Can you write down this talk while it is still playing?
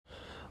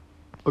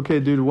Okay,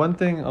 dude, one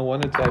thing I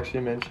wanted to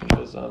actually mention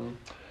was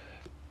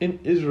in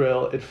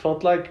Israel, it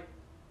felt like,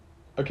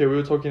 okay, we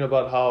were talking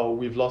about how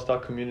we've lost our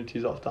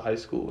communities after high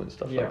school and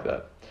stuff like Yeah.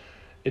 that.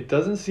 It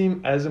doesn't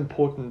seem as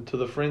important to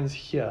the friends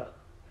here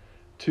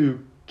to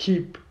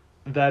keep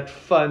that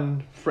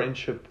fun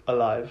friendship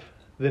alive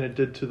than it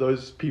did to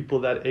those people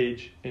that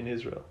age in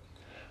Israel.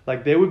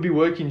 Like, they would be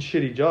working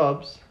shitty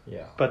jobs,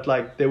 Yeah. but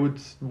like they would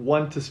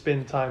want to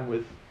spend time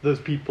with those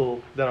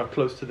people that are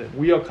close to them.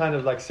 We are kind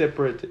of like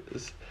separate.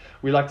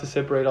 We like to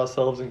separate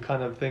ourselves and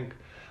kind of think,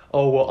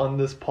 oh, we're on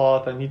this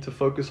path. I need to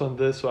focus on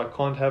this, so I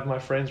can't have my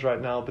friends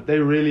right now. But they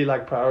really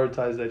like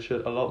prioritize that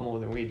shit a lot more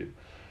than we do.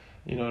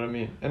 You know what I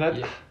mean? And Yeah. I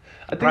think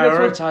that's what.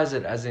 Prioritize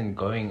it as in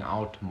going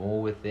out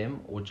more with them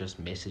or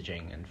just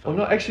messaging and Or phoning.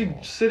 not actually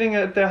or- sitting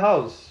at their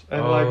house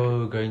and like.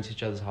 going to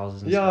each other's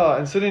houses and Yeah, stuff.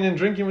 and sitting and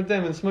drinking with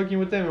them and smoking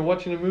with them and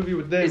watching a movie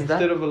with them Is that-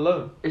 instead of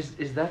alone.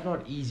 Is that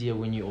not easier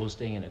when you're all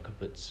staying in a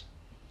kibbutz?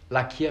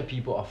 Like here,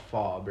 people are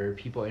far, bro.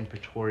 People are in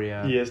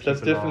Pretoria. Yes,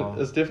 that's people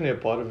definitely a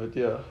part of it.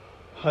 Yeah,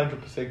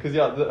 100%. Because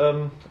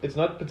it's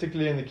not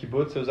particularly in the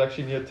kibbutz. It was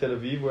actually near Tel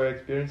Aviv where I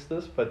experienced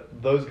this. But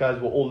those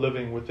guys were all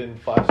living within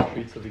 5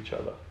 streets of each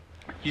other.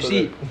 You So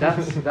see, that-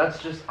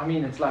 that's just. I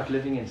mean, it's like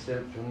living in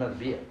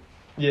Stellenbosch.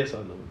 Yes, I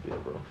love a beer,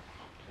 bro.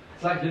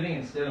 It's like living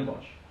in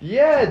Stellenbosch.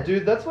 Yeah,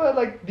 dude. That's why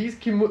like these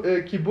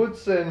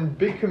kibbutz and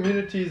big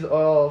communities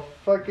are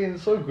fucking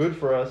so good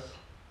for us.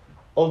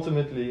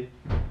 Ultimately,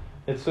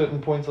 at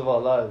certain points of our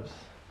lives.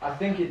 I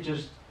think it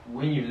just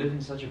when you live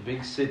in such a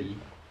big city,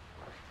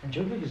 and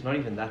Joburg is not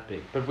even that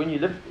big, but when you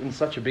live in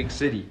such a big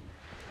city,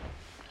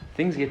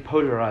 things get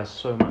polarized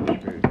so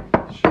much, bro.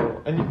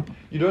 Sure. And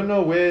you don't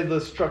know where the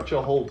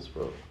structure holds,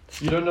 bro.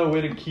 You don't know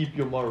where to keep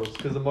your morals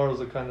because the morals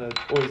are kind of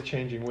always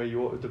changing where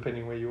you are,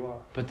 depending where you are.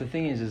 But the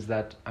thing is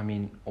that I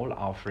mean, all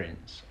our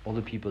friends, all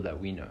the people that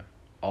we know,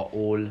 are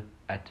all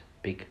at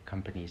big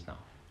companies now.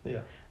 Yeah.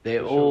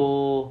 They're For sure.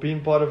 all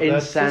Being part of in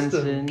that system,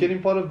 Sanson,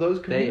 getting part of those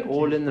communities. they're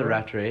all in the bro.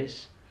 rat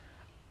race,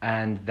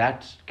 and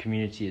that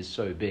community is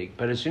so big.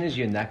 But as soon as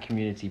you're in that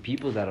community,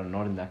 people that are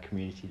not in that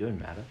community don't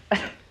matter.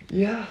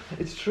 Yeah,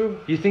 it's true.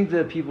 You think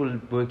the people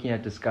working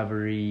at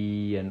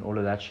Discovery and all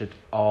of that shit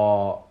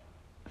are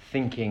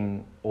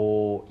thinking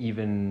or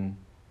even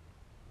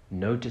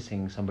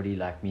noticing somebody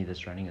like me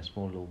that's running a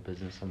small little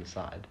business on the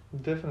side?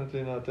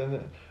 Definitely not.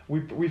 And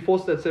we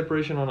force that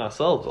separation on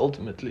ourselves.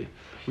 Ultimately,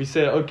 we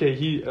say,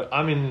 okay,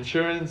 I'm in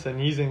insurance and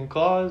he's in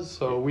cars,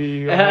 so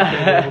we are not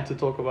gonna be able to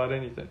talk about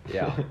anything.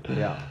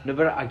 Yeah. No,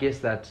 but I guess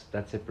that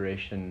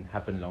separation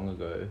happened long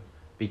ago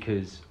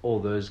because all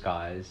those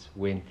guys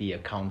went the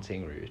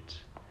accounting route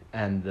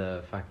and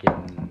the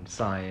fucking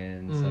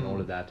science and all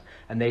of that,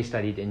 and they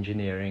studied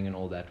engineering and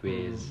all that.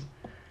 Whereas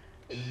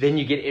then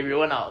you get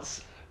everyone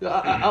else.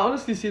 I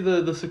honestly see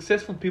the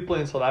successful people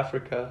in South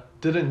Africa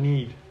didn't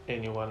need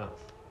anyone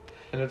else.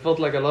 And it felt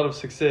like a lot of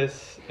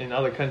success in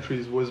other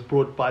countries was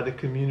brought by the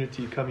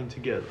community coming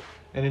together.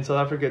 And in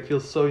South Africa, it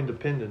feels so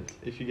independent,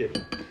 if you get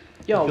me.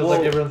 Yeah, It feels well,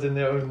 like everyone's in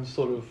their own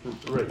sort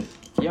of race.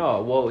 yeah,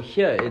 well,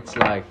 here it's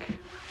like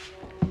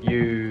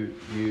you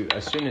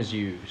as soon as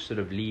you sort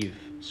of leave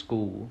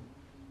school,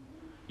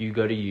 you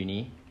go to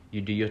uni,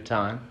 you do your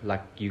time,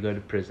 like you go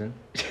to prison.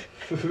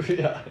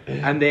 Yeah.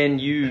 And then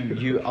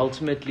you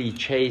ultimately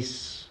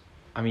chase.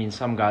 I mean,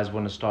 some guys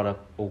want to start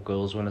up, or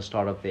girls want to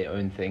start up their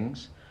own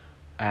things,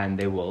 and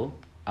they will.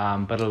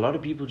 But a lot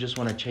of people just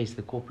want to chase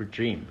the corporate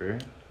dream, bro.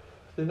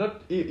 They're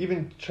not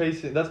even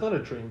chasing. That's not a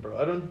dream, bro.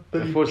 I don't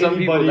believe For some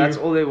people, that's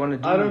all they want to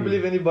do. I don't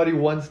believe anybody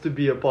wants to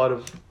be a part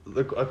of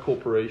a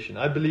corporation.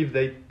 I believe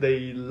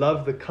they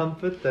love the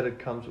comfort that it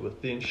comes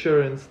with, the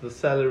insurance, the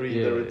salary, the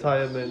Yes.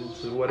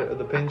 retirement, whatever,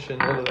 the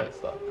pension, all of that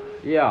stuff.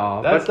 Yeah,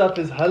 That but stuff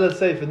is hella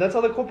safe, and that's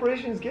how the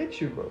corporations get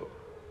you, bro.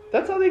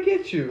 That's how they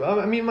get you.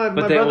 I mean, my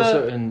they brother.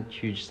 also earn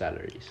huge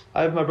salaries.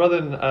 I have my brother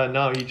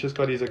now. He just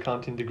got his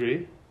accounting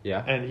degree,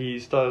 Yeah. and he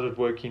started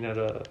working at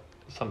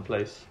some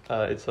place.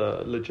 It's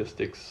a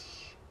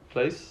logistics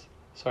place.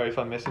 Sorry if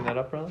I'm messing that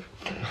up, brother.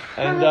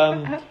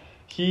 And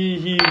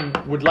he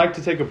would like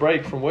to take a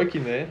break from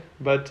working there,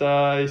 but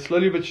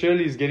slowly but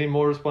surely he's getting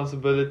more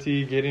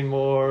responsibility, getting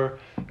more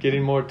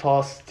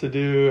tasks to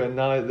do, and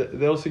now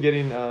they're also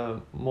getting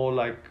more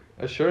like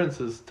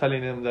assurances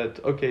telling him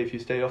that okay, if you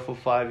stay off for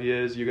 5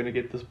 years, you're gonna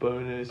get this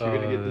bonus, you're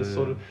gonna get this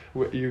sort of,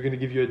 you're gonna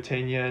give you a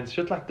tenure and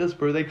shit like this,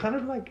 bro. They kind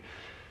of like.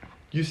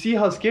 You see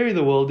how scary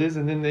the world is,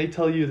 and then they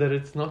tell you that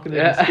it's not going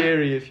to be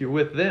scary if you're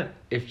with them.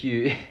 If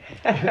you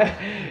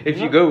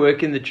you go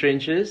work in the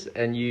trenches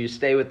and you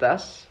stay with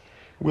us,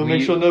 We'll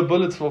make sure no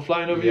bullets fall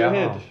flying over your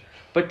head.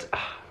 But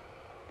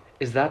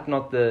is that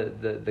not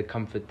the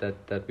comfort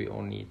that we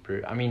all need,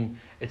 bro? I mean,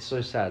 it's so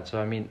sad.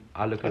 So I mean,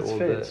 I look at It's all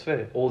fair, the it's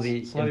fair. all the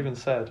It's not even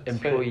sad. It's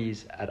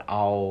employees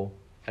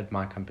at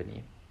my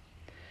company,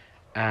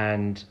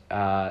 and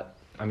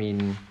I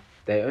mean,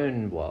 they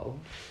earn well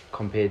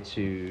compared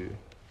to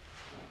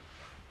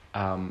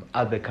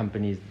other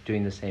companies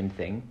doing the same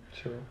thing.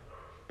 fair. Sure.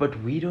 But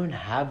we don't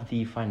have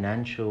the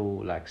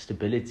financial like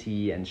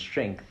stability and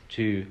strength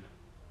to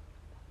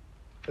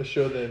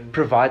Assure them.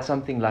 provide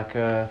something like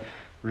a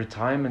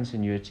retirement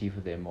annuity for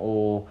them,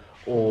 or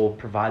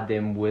provide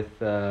them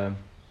with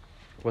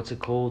what's it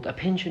called, a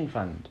pension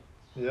fund.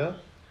 Yeah.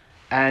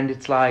 And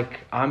it's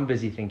like, I'm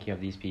busy thinking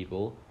of these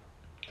people.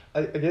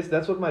 I guess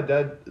that's what my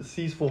dad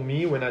sees for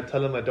me when I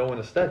tell him I don't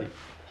want to study.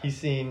 He's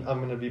seeing I'm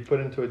going to be put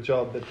into a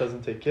job that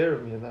doesn't take care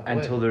of me in that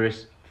way.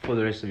 For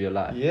the rest of your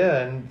life. Yeah,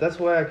 and that's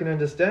why I can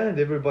understand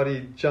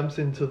everybody jumps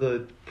into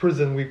the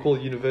prison we call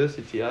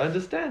university. I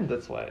understand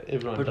that's why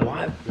everyone But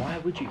does why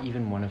would you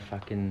even want to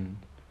fucking...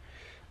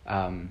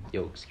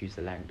 excuse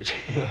the language.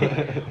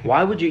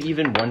 Why would you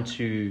even want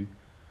to...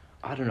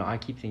 I don't know, I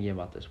keep thinking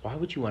about this. Why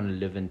would you want to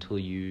live until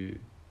you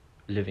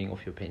living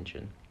off your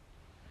pension?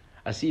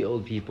 I see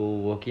old people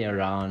walking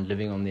around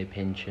living on their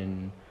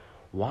pension.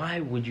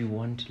 Why would you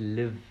want to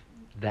live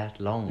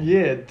that long?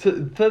 Yeah, to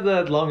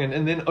that long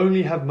and then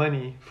only have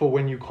money for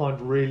when you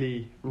can't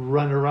really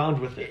run around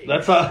with it.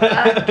 That's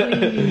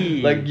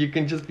Exactly. how like you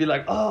can just be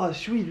like, oh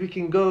sweet, we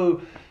can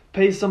go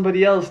pay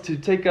somebody else to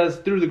take us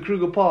through the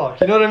Kruger Park.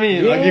 You know what I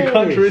mean? Like you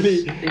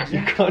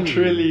can't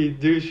really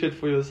do shit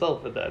for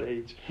yourself at that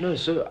age. No,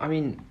 so I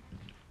mean,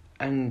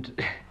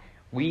 and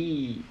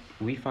we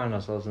find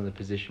ourselves in the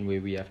position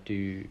where we have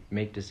to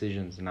make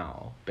decisions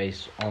now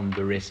based on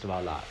the rest of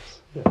our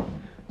lives. Yeah.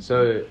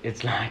 So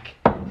it's like,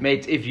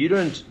 mate, if you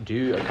don't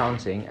do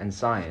accounting and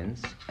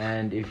science,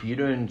 and if you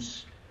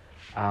don't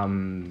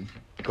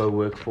go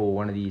work for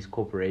one of these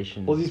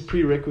corporations, All these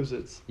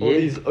prerequisites, all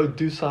these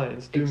do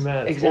science, do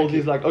maths, exactly. all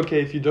these like,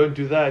 okay, if you don't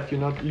do that,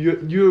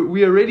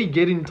 we're already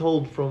getting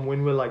told from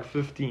when we're like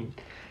 15,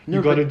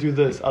 you got to do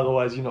this,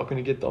 otherwise you're not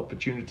going to get the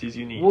opportunities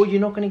you need. Well,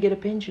 you're not going to get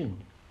a pension.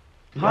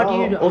 How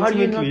do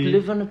you not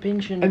live on a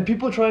pension? And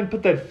people try and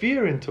put that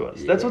fear into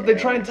us. That's what they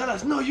try and tell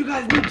us. No, you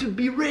guys need to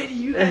be ready.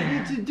 You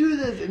guys need to do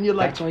this. And you're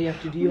like, that's why you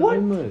have to do your what?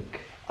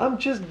 homework. I'm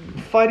just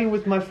fighting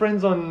with my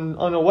friends on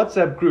a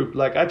WhatsApp group.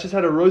 Like, I just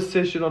had a roast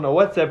session on a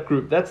WhatsApp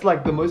group. That's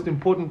like the most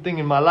important thing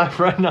in my life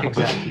right now.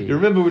 Exactly. You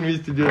remember when we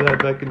used to do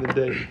that back in the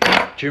day?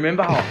 Do you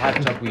remember how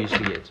hyped up we used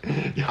to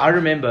get? I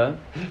remember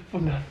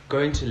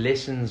going to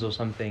lessons or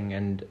something,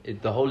 and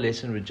the whole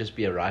lesson would just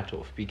be a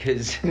write-off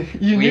because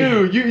you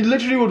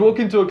literally would walk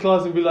into a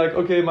class and be like,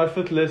 okay, my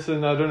 5th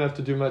lesson, I don't have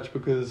to do much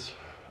because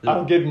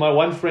I'll get my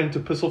one friend to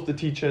piss off the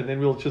teacher and then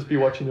we'll just be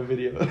watching a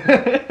video.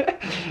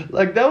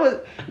 Like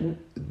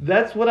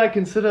that's what I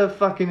consider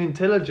fucking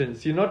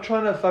intelligence. You're not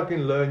trying to fucking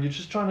learn, you're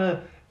just trying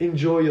to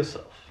enjoy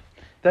yourself.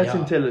 That's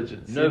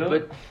intelligence. No, you know?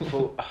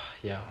 but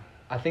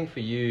I think for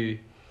you,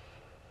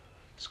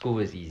 school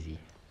is easy.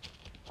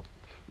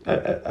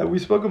 We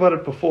spoke about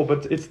it before,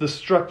 but it's the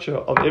structure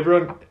of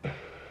everyone.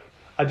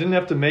 I didn't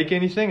have to make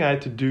anything, I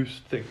had to do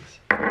things.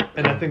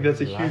 And I think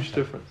that's a huge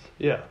difference.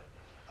 Yeah.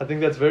 I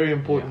think that's very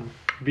important.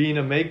 Yeah. Being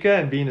a maker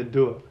and being a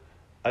doer.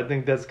 I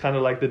think that's kind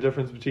of like the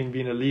difference between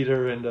being a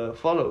leader and a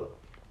follower.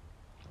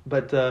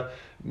 But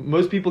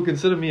most people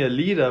consider me a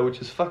leader,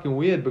 which is fucking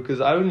weird because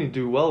I only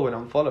do well when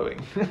I'm following,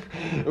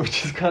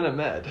 which is kind of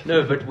mad.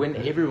 No, but when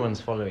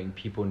everyone's following,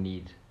 people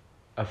need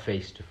a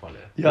face to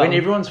follow. Yeah. When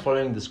everyone's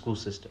following the school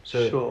system.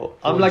 So sure.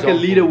 I'm like a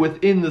leader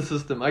within the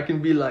system. I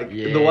can be like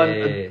the one...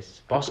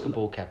 Yes,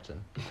 basketball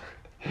captain.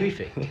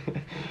 Prefect.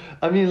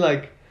 I mean,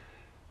 like,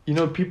 you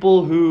know,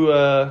 people who...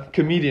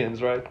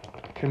 comedians, right?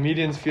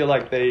 Comedians feel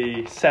like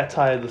they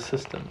satire the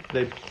system.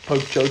 They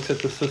poke jokes at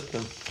the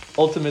system.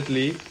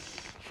 Ultimately,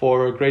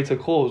 for a greater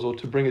cause or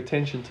to bring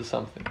attention to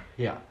something.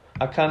 Yeah.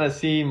 I kind of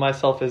see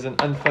myself as an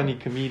unfunny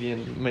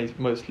comedian,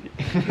 mostly.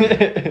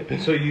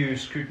 So you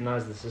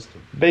scrutinize the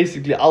system?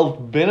 Basically, I'll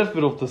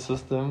benefit off the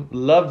system,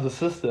 love the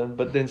system,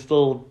 but then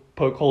still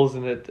poke holes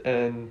in it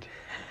and...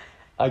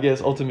 I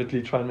guess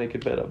ultimately try and make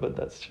it better, but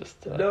that's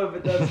just... No,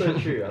 but that's so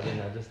true. I mean,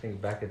 I just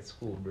think back at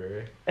school,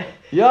 bro.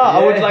 Yeah,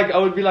 I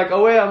would be like,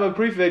 oh wait, I'm a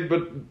prefect,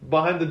 but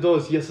behind the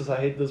doors, yes, I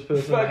hate this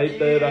person, I hate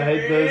that, I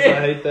hate this, I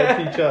hate that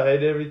teacher, I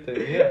hate everything.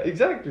 Yeah,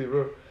 exactly,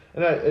 bro.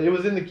 And it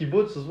was in the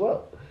kibbutz as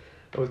well.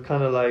 It was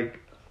kind of like,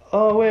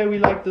 oh wait, we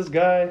like this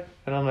guy,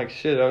 and I'm like,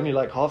 shit, I only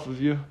like half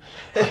of you.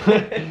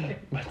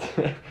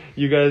 But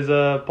you guys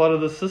are part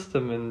of the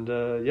system, and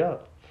yeah.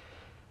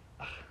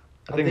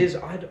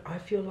 I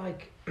feel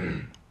like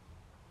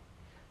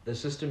the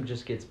system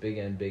just gets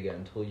bigger and bigger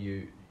until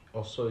you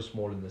are so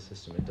small in the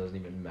system it doesn't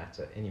even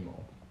matter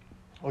anymore.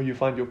 Or you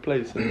find your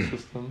place in the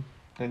system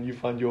and you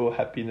find your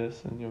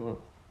happiness and your...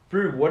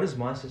 Bro, what is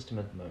my system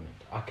at the moment?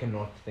 I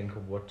cannot think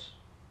of what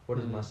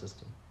is my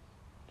system.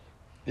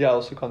 Yeah, I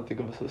also can't think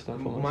of a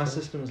system for myself. My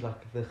system is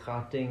like the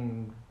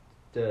Gauteng,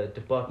 the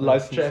Department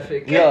License. of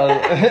Traffic.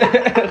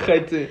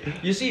 Yeah.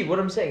 You see what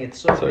I'm saying? It's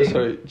so big.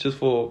 Sorry, just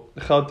for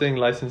Gauteng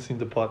licensing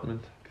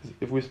department. Because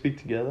if we speak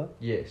together,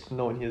 yes,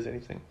 no one hears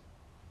anything.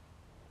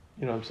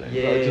 You know what I'm saying?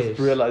 Yes. So I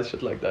just realized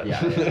shit like that.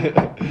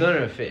 Yeah.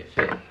 No, fair.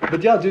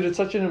 But yeah, dude, it's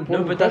such an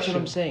important No, but question. that's what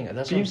I'm saying.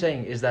 That's what I'm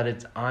saying is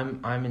that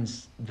I'm in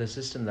the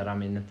system that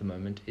I'm in at the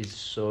moment is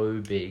so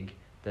big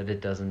that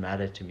it doesn't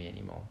matter to me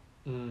anymore.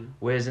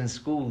 Whereas in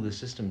school, the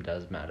system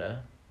does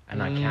matter,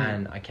 and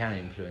I can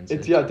influence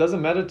It's it. yeah, it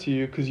doesn't matter to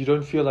you because you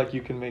don't feel like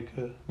you can make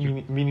a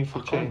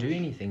meaningful I change. can't do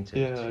anything to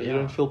it. Yeah, you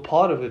don't feel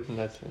part of it in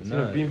that sense. You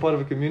know, No. being part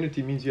of a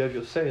community means you have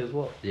your say as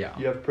well. Yeah.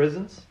 You have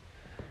presence,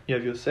 you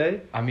have your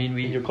say, I mean,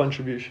 and your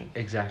contribution.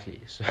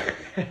 Exactly. So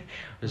it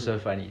was so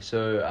funny.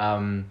 So a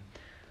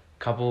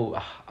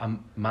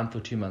month or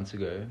 2 months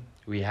ago,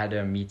 we had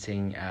a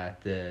meeting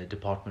at the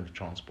Department of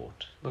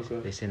Transport. Okay.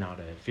 They sent out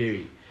a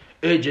very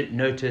urgent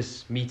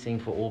notice meeting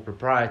for all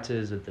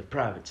proprietors of the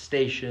private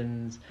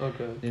stations.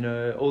 Okay. You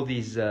know, all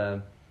these.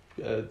 Like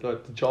the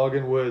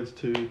jargon words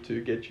to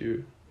get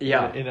you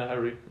Yeah. in a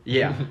hurry.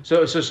 Yeah.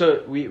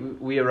 So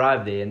we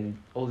arrived there, and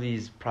all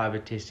these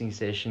private testing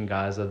station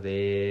guys are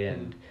there,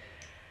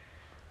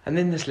 and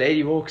then this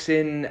lady walks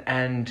in,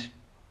 and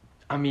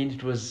I mean,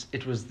 it was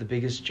the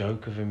biggest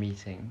joke of a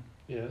meeting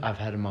Yeah. I've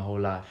had in my whole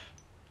life.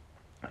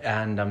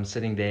 And I'm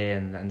sitting there,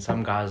 and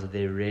some guys are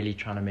there really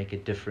trying to make a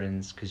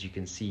difference, because you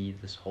can see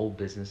this whole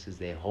business is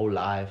their whole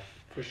life.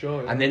 For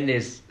sure. Yeah. And then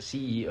there's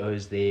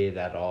CEOs there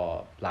that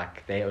are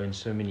like, they own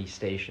so many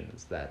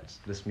stations that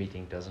this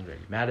meeting doesn't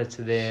really matter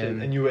to them.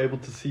 Shit, and you were able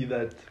to see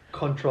that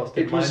contrast.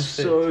 In It was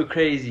mindset. so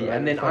crazy. Right,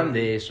 And then I'm fine.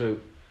 there, so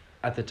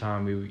at the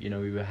time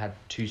we had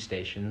 2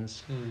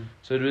 stations.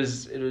 So it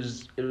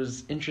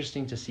was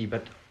interesting to see,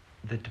 but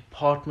the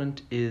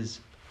department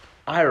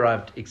I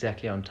arrived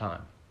exactly on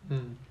time.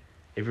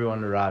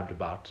 Everyone arrived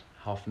about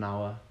half an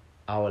hour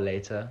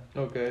later.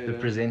 Okay. The yeah.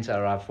 presenter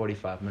arrived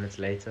 45 minutes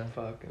later.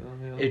 Fucking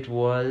hell, yeah. It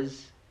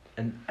was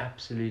an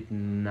absolute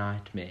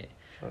nightmare.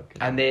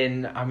 Fucking And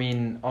then, I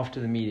mean,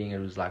 after the meeting, it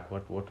was like,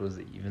 what was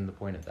even the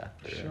point of that?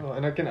 Sure,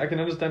 and I can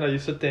understand how you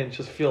sit there and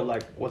just feel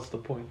like, what's the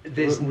point?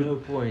 There's no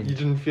point. You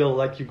didn't feel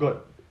like you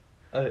got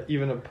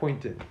even a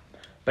point in.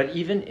 But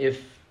even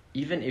if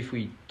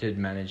we did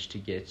manage to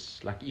get,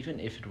 like, even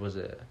if it was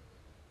a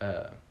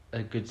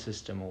good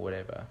system or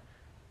whatever,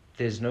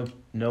 there's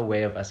no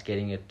way of us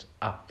getting it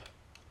up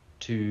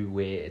to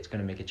where it's going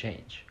to make a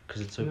change,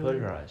 because it's so Yeah.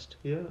 polarized.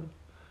 Yeah,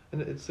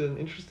 and it's an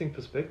interesting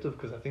perspective,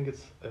 because I think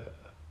it's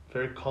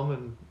very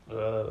common,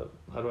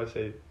 how do I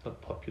say,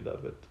 not popular,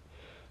 but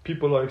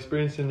people are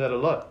experiencing that a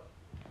lot.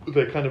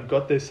 They kind of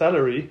got their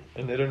salary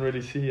and they don't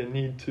really see a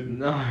need to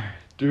No.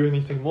 do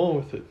anything more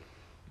with it.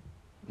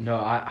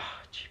 No,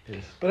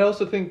 jeepers. But I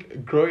also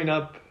think growing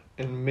up,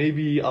 and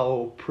maybe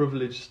our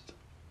privileged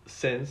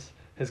sense,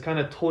 has kind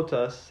of taught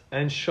us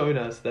and shown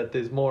us that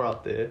there's more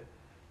out there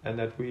and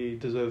that we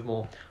deserve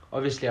more.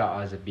 Obviously, our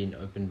eyes have been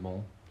opened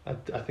more. I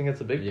think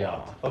it's a big Yeah.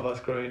 part of us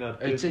growing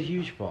up. It's a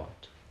huge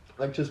part.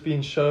 Like just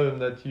being shown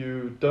that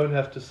you don't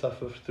have to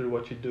suffer through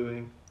what you're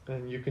doing,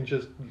 and you can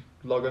just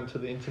log onto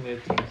the internet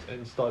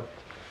and start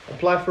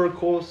apply for a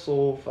course,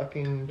 or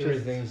fucking just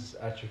Everything's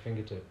at your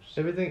fingertips.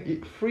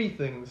 everything, free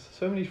things,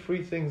 so many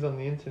free things on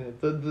the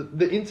internet.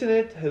 The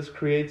internet has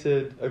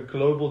created a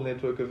global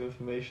network of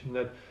information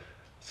that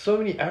so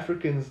many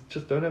Africans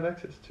just don't have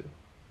access to.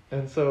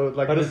 And so,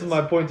 like, But this is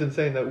it's- my point in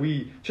saying that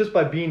we, just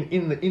by being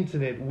in the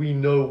internet, we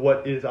know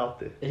what is out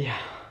there. Yeah,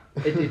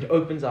 it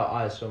opens our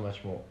eyes so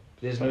much more.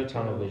 There's no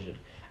tunnel vision.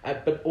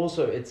 But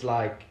also, it's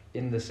like,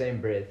 in the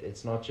same breath,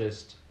 it's not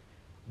just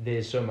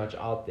there's so much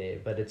out there,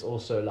 but it's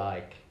also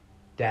like,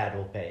 Dad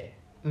will pay.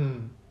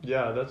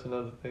 Yeah, that's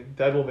another thing.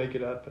 That will make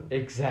it happen.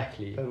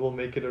 Exactly. That will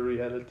make it a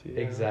reality.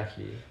 Yeah.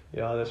 Exactly.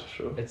 Yeah, that's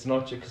true. It's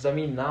not just, because I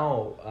mean,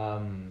 now,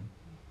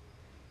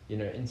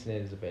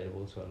 internet is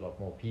available to a lot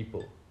more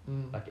people.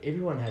 Like,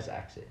 everyone has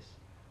access.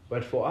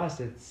 But for us,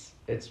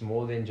 it's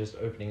more than just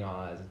opening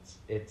our eyes.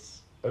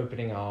 It's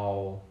opening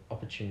our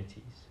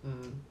opportunities.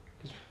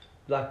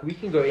 Like, we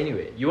can go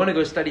anywhere. You want to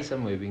go study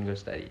somewhere, we can go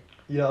study.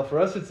 Yeah, for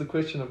us, it's a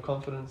question of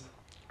confidence.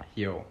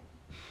 Yo.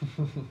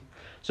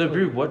 So,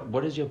 Brew,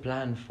 what is your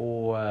plan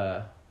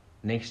for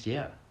next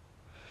year?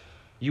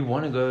 You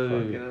want to go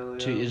Fucking hell,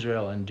 to yeah.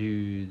 Israel and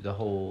do the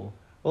whole...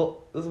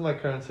 Well, this is my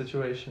current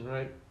situation,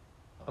 right?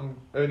 I'm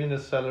earning a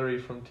salary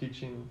from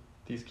teaching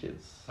these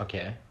kids.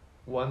 Okay.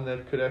 One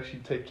that could actually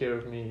take care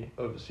of me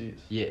overseas.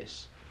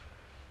 Yes.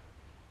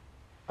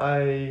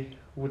 I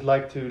would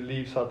like to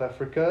leave South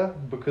Africa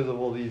because of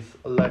all these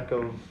lack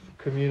of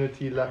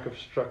community, lack of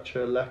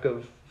structure, lack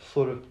of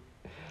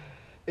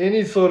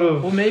any sort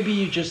of Or maybe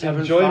you just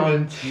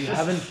enjoyment. you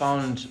haven't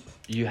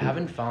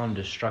found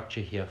a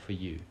structure here for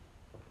you.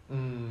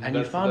 And you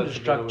That's- found a that's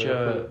better way to put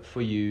structure it.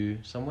 for you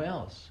somewhere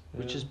else,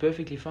 which Yeah. is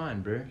perfectly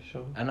fine, bro.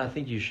 Sure. And I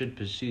think you should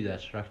pursue that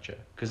structure,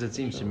 because it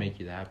seems to Sure. make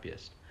you the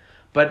happiest.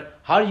 But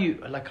how do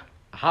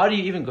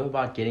you even go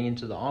about getting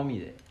into the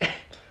army there?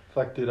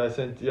 Fuck, dude, I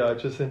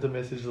just sent a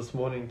message this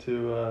morning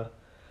to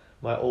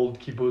my old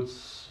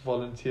kibbutz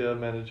volunteer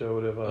manager or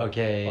whatever.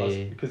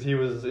 Okay. Because he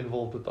was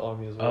involved with the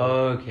army as well.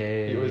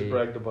 Okay. He always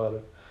bragged about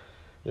it.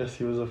 Yes,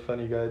 he was a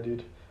funny guy,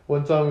 dude.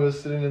 One time we were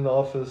sitting in the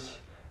office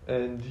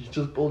and he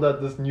just pulled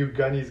out this new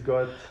gun he's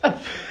got.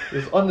 It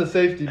was on the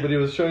safety, but he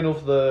was showing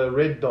off the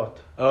red dot.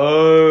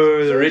 Oh,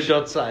 the So red sh-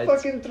 dot sight.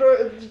 Fucking throw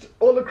it just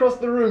all across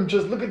the room.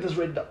 Just look at this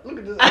red dot. Look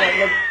at this. I'm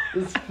like,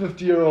 This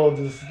 50-year-old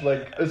is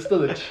like, it's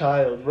still a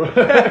child, bro.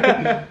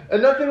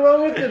 And nothing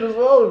wrong with it as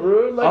well,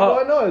 bro. Like,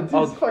 why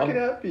not? He's fucking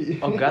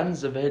happy. Are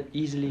guns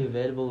easily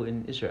available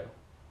in Israel?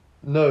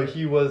 No,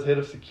 he was head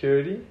of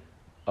security.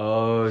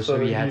 Oh, so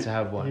he had to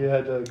have one. He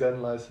had a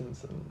gun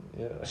license and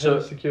head So-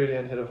 of security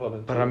and head of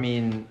volunteers. But I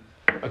mean,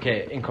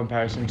 okay, in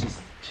comparison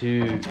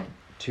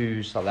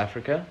to South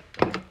Africa,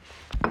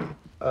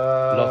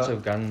 lots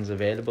of guns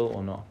available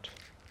or not?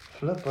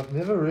 Flip, I've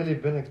never really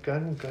been a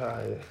gun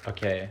guy.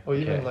 Okay. Or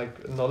okay. even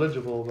like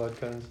knowledgeable about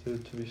guns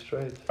to be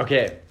straight.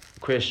 Okay,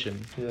 question.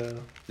 Yeah.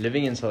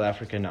 Living in South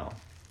Africa now,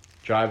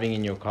 driving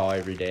in your car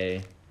every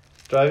day.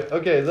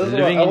 Okay, this is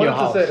what Living I in your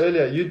wanted to say house.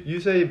 earlier. You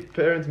say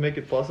parents make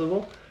it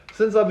possible.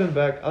 Since I've been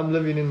back, I'm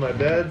living in my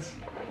dad's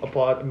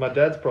my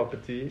dad's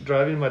property,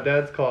 driving my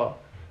dad's car,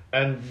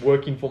 and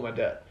working for my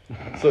dad.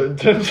 So in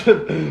terms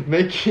of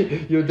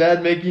making your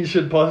dad making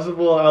shit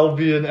possible, I'll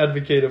be an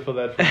advocate for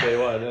that from day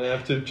one, and I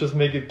have to just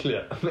make it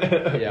clear.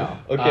 Yeah.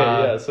 Okay.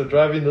 Yeah. So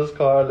driving this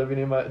car,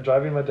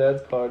 driving my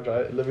dad's car,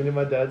 living in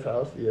my dad's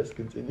house. Yes.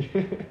 Continue.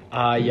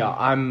 Yeah,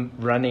 I'm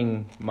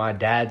running my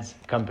dad's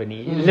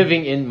company,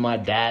 living in my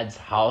dad's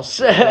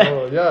house.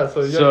 Oh yeah.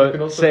 So yeah. You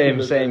can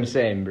also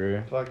same,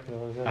 bro. Fuck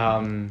no.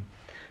 Yeah.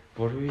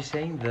 What were we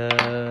saying?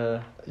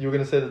 You were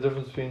gonna say the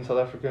difference between South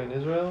Africa and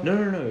Israel?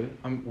 No.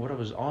 What I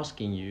was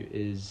asking you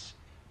is,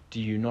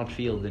 do you not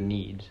feel the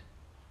need,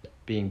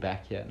 being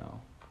back here now,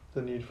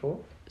 The need for?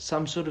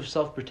 some sort of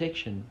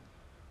self-protection?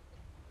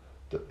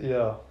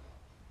 Yeah,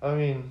 I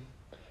mean,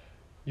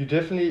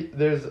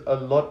 there's a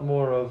lot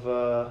more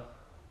of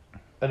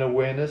an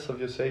awareness of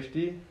your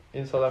safety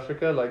in South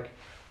Africa. Like,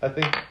 I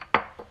think,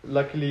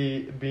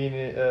 luckily, being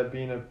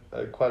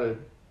a quite a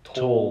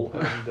tall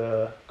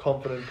and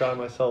confident guy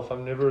myself,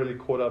 I'm never really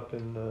caught up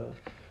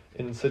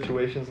in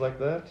situations like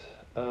that.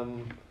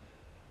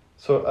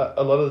 So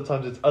a lot of the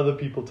times it's other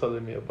people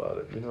telling me about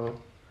it, you know.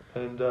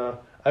 And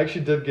I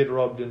actually did get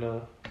robbed in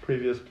a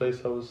previous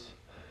place I was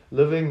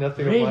living.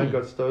 Nothing of mine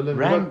got stolen.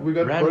 We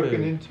got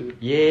broken into.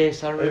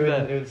 Yes, I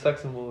remember. In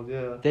Saxonwold,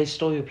 yeah. They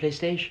stole your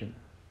PlayStation.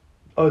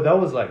 Oh, that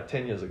was like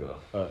 10 years ago.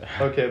 Oh.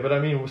 Okay, but I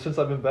mean, since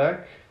I've been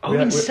back...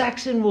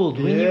 Saxonwold,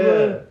 when you yeah,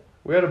 were...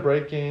 we had a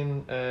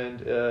break-in and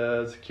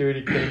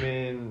security came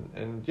in,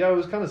 and yeah, it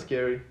was kind of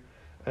scary.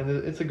 And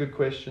it's a good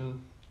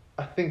question.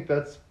 I think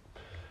that's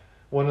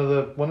one of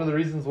the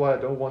reasons why I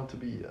don't want to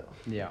be here.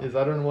 Yeah. Is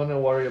I don't want to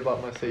worry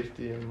about my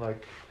safety, and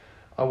like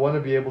I want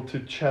to be able to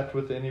chat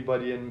with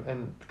anybody,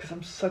 and because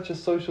I'm such a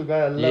social guy,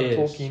 I love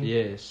talking.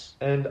 Yes.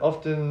 And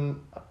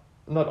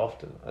not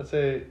often, I'd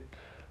say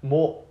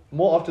more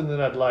often than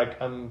I'd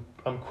like, I'm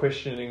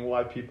questioning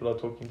why people are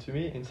talking to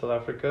me in South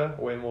Africa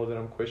way more than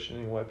I'm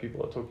questioning why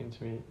people are talking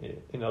to me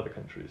in other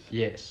countries.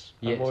 Yes.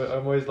 I'm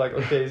always like,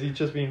 okay, is he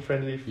just being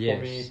friendly for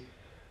Yes. me?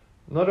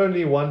 Not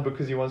only one,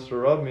 because he wants to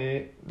rob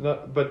me,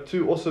 but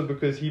two, also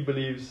because he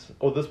believes,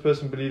 or this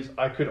person believes,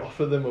 I could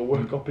offer them a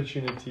work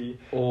opportunity.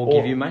 Or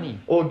give you money.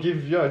 Or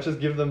just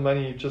give them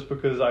money just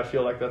because I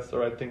feel like that's the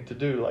right thing to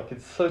do. Like,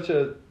 it's such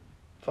a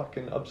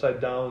fucking upside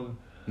down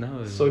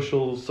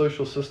social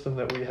system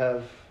that we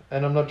have.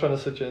 And I'm not trying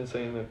to sit here and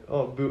saying that,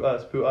 oh, boo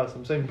us.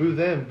 I'm saying boo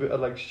them,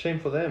 like shame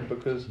for them,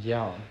 because they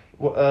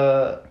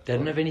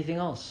don't have anything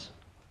else.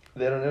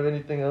 They don't have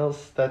anything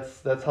else.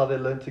 That's how they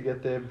learn to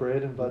get their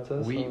bread and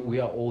butter. We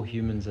are all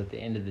humans at the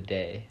end of the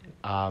day.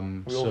 We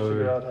all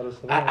figure out how to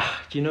survive.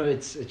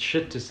 It's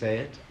shit to say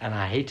it, and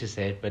I hate to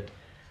say it, but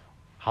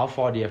how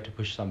far do you have to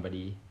push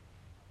somebody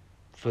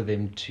for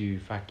them to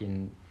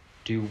fucking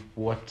do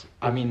what?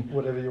 I mean,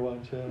 whatever you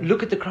want. Yeah.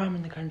 Look at the crime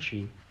in the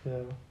country.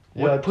 Yeah.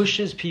 What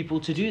pushes people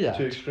to do that?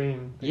 To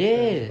extreme.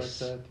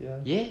 Yes. Like that, yeah.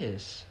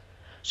 Yes.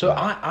 So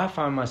I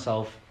find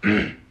myself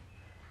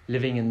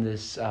living in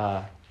this,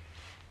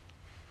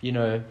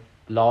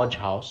 large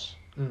house.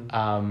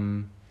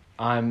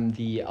 I'm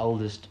the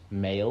eldest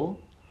male.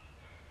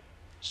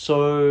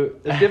 So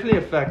it's definitely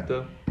a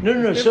factor.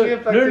 No. So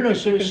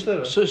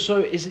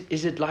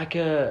is it like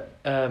a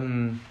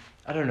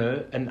I don't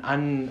know,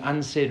 an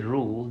unsaid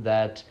rule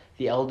that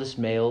the eldest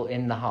male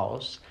in the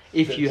house,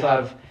 if you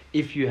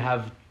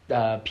have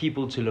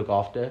people to look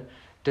after,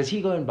 does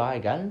he go and buy a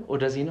gun or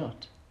does he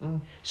not?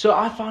 So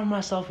I found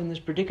myself in this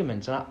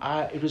predicament, and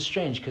it was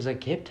strange because I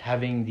kept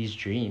having these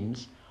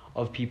dreams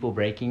of people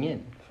breaking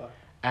in. Fuck.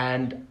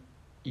 And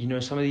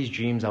some of these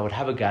dreams, I would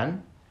have a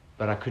gun,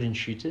 but I couldn't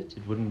shoot it.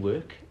 It wouldn't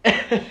work.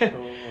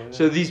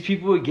 So these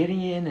people were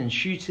getting in and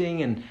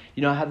shooting, and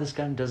I had this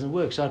gun, it doesn't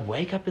work. So I'd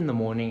wake up in the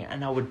morning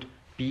and I would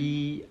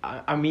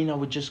I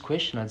would just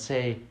question. I'd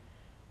say,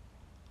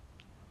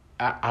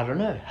 I don't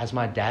know, has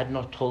my dad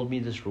not told me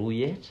this rule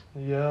yet?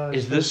 Yeah.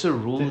 Is this a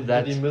rule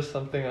that... Did he miss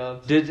something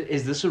out?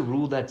 Is this a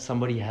rule that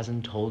somebody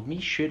hasn't told me?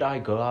 Should I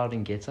go out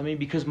and get something?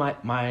 Because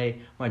my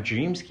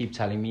dreams keep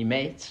telling me,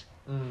 mate,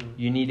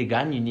 you need a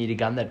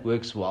gun that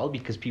works well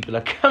because people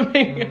are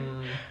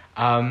coming.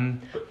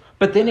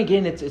 But then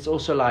again, it's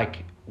also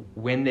like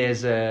when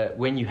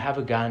you have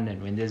a gun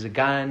and when there's a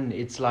gun,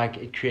 it's like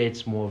it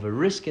creates more of a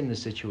risk in the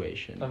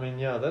situation. I mean,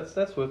 yeah,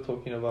 that's worth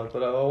talking about.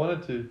 But I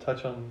wanted to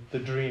touch on the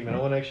dream, and I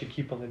want to actually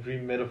keep on the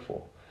dream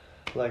metaphor.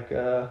 Like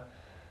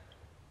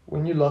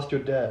when you lost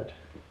your dad,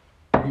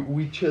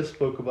 we just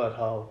spoke about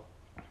how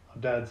our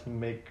dads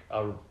make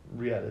our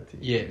reality.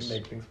 Yes.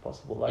 Make things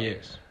possible. Like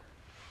Yes.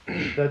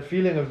 that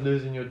feeling of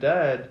losing your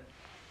dad,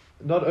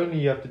 not only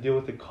you have to deal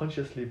with it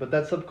consciously, but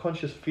that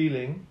subconscious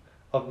feeling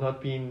of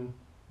not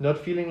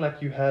feeling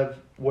like you have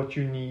what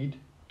you need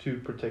to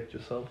protect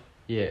yourself.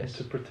 And Yes.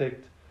 to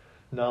protect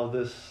now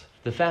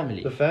The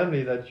family. the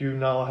family that you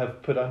now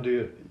have put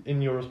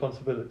in your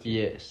responsibility.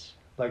 Yes.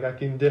 Like I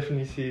can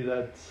definitely see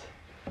that.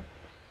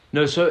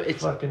 No, so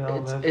it's Fucking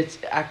hell, man. it's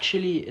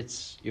actually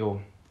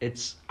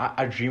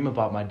I dream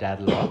about my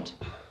dad a lot.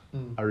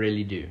 Mm. I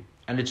really do.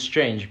 And it's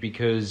strange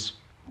because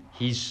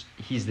he's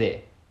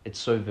there. It's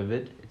so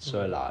vivid, it's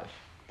so alive.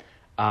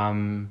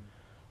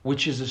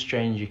 Which is a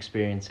strange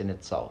experience in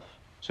itself.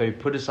 So you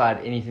put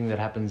aside anything that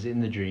happens in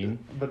the dream.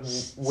 But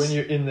when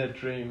you're in that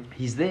dream,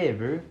 He's there,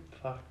 bro.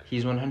 fuck.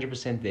 He's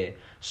 100% there.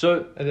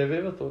 So And have you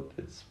ever thought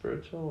it's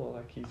spiritual, or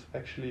like he's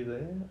actually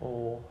there,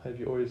 or have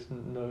you always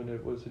known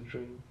it was a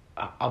dream?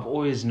 I've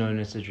always known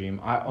it's a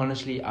dream.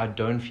 I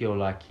don't feel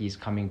like he's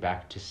coming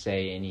back to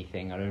say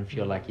anything. I don't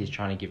feel like he's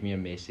trying to give me a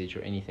message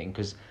or anything,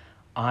 because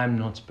I'm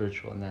not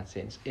spiritual in that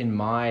sense. In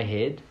my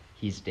head,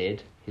 he's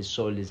dead. His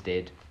soul is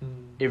dead.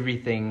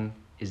 Everything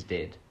is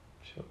dead.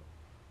 Sure.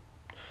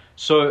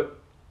 So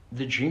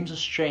the dreams are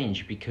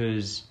strange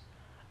because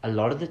a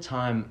lot of the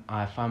time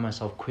I find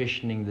myself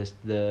questioning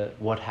the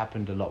what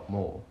happened a lot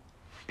more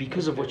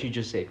because of what you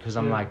just said. Because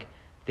I'm like,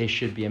 there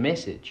should be a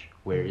message.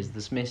 Where is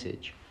this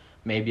message?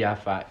 Maybe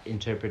if I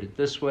interpret it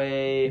this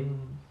way,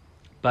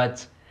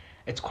 but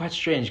it's quite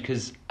strange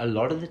because a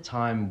lot of the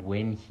time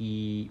when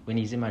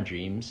he's in my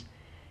dreams,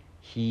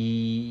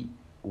 he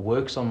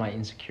works on my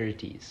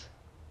insecurities.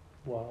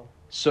 Wow.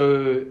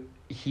 So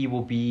he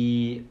will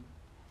be,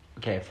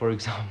 okay, for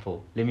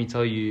example, let me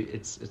tell you,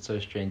 it's so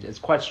strange. It's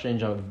quite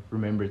strange. I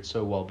remember it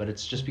so well, but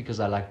it's just because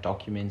I like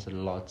document it a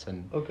lot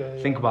and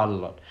think about it a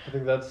lot. I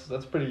think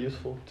that's pretty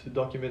useful to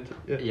document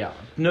it. Yeah.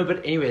 No,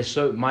 but anyway,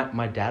 so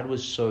my dad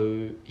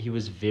he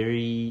was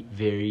very,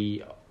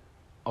 very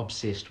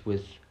obsessed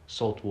with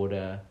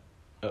saltwater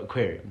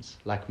aquariums,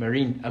 like a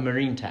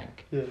marine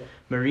tank. Yeah.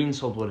 Marine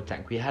saltwater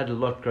tank. We had a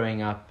lot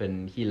growing up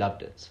and he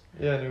loved it.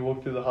 Yeah, and you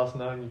walk through the house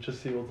now and you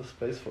just see all the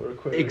space for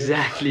aquarium.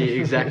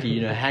 Exactly.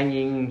 You know,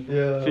 hanging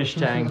fish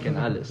tank and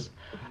alles.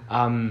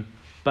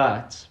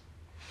 But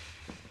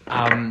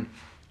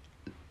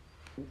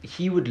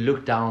he would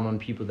look down on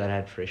people that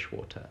had fresh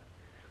water.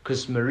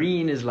 Because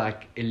marine is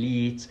like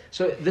elite.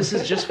 So this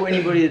is just for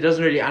anybody that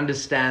doesn't really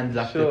understand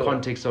like the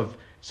context of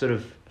sort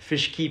of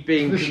fish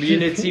keeping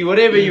community,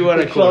 whatever you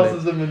want to call it.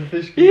 Classism in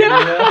fish keeping.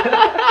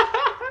 Yeah.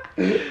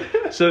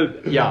 So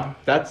yeah,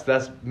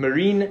 that's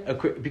marine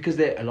because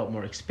they're a lot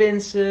more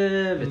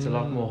expensive. It's a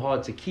lot more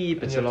hard to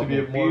keep. It's a lot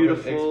more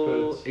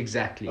beautiful.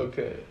 Exactly.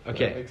 Okay.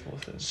 That makes more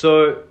sense.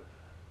 So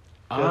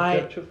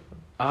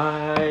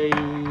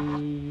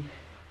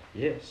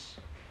yes.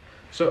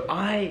 So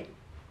I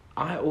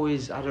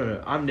always, I don't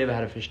know, I've never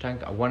had a fish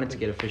tank. I wanted to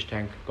get a fish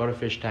tank, got a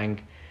fish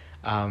tank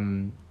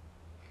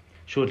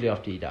shortly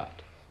after he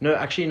died. No,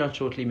 actually not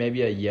shortly,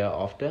 maybe a year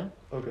after.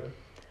 Okay.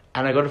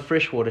 And I got a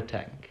freshwater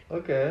tank.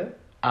 Okay.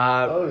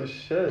 Oh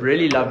shit.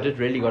 Really loved it,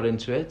 really got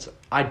into it.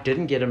 I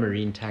didn't get a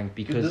marine tank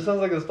Dude, because... this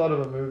sounds like the start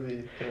of a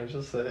movie, can I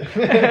just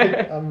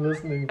say? I'm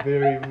listening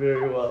very,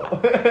 very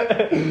well.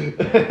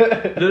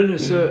 No,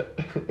 so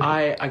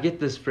I get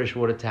this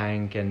freshwater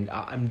tank and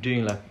I'm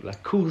doing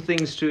like cool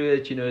things to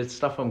it, you know, it's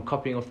stuff I'm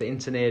copying off the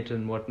internet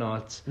and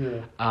whatnot.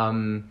 Yeah.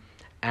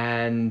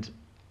 And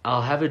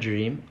I'll have a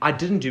dream. I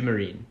didn't do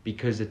marine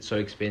because it's so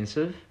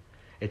expensive.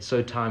 It's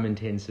so time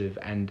intensive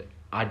and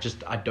I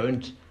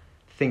don't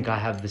think I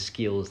have the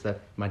skills that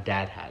my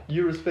dad had.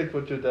 You respect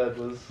what your dad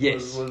was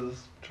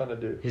trying to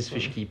do. His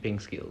fish keeping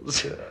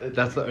skills. Yeah,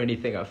 that's the only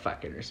thing I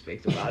fucking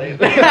respect about him.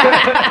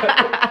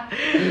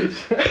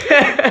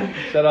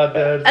 Shout out,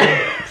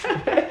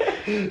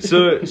 Dad.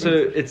 So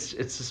it's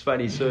just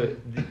funny. So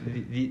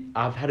the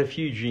I've had a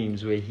few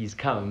dreams where he's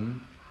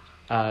come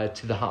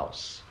to the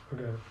house.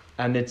 Okay.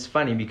 And it's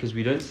funny because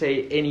we don't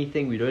say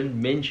anything, we don't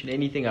mention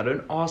anything, I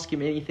don't ask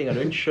him anything, I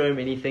don't show him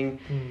anything.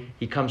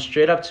 He comes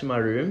straight up to my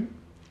room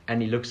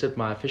and he looks at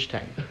my fish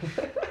tank.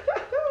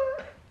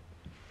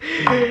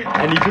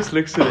 And he just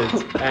looks at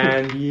it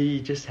and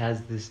he just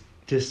has this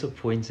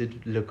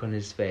disappointed look on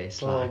his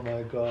face. Oh like,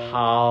 my God.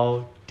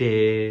 How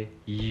dare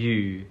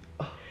you?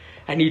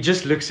 And he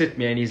just looks at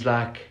me and he's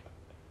like,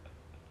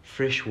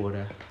 fresh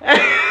water.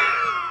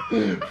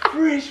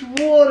 Fresh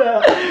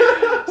water.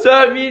 So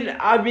I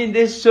mean,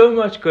 there's so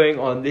much going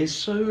on. There's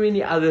so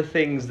many other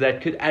things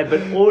that could add,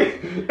 but all.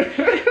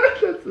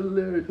 That's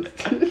hilarious.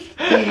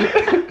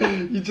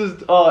 You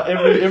just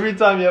every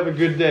time you have a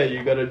good day,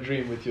 you got a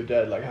dream with your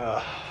dad, like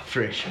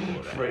fresh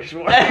water. Fresh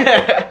water.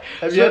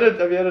 Have you had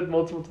it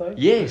multiple times?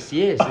 Yes.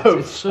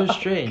 It's so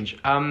strange.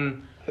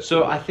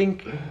 So I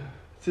think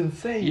it's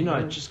insane. You know,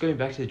 man. just going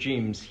back to the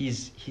dreams,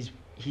 he's.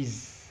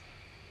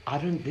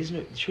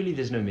 Surely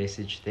there's no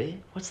message there.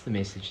 What's the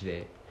message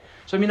there?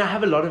 So I mean, I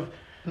have a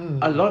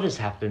lot has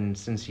happened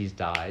since he's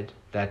died.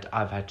 that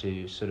I've had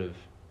to sort of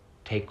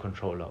take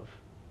control of.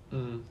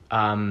 Mm.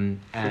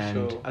 And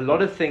sure. a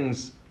lot of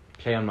things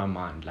play on my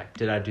mind. Like,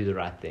 did I do the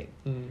right thing?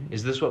 Mm.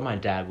 Is this what my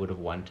dad would have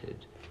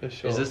wanted? For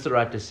sure. Is this the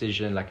right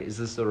decision? Like, is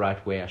this the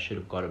right way I should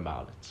have gone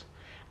about it?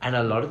 And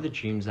a lot of the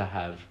dreams I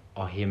have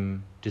are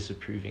him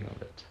disapproving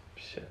of it.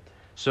 Shit.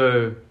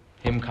 So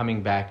him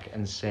coming back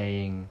and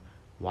saying,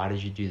 "Why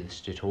did you do this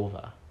to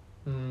Tova?"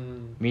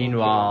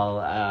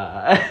 Meanwhile,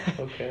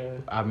 Okay.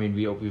 I mean,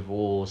 we've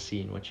all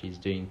seen what she's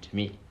doing to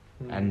me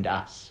and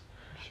us.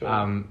 Sure.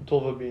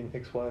 Tova being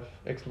ex-wife,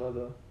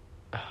 ex-mother.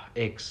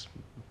 Ex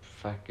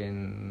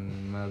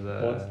fucking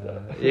mother. What's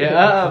that?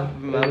 Yeah,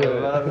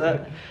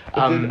 mother. But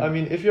I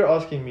mean, if you're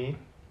asking me,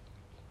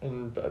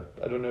 and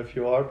I don't know if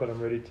you are, but I'm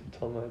ready to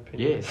tell my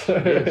opinion. Yes,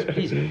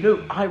 please. No,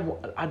 I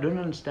don't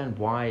understand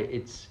why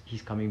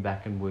he's coming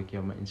back and working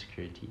on my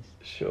insecurities.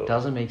 Sure.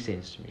 Doesn't make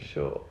sense to me.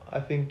 Sure.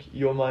 I think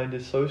your mind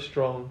is so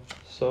strong,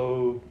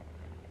 so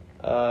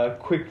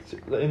quick,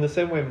 in the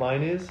same way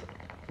mine is.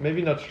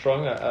 Maybe not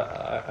strong.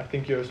 I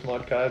think you're a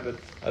smart guy, but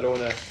I don't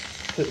want to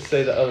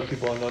say that other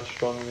people are not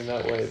strong in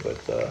that way.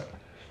 But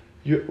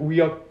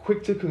we are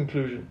quick to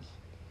conclusions.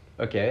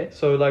 Okay.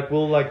 So like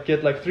we'll like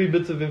get like 3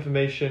 bits of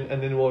information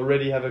and then we'll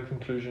already have a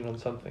conclusion on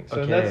something.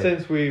 So in that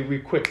sense we're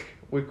quick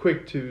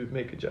to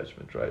make a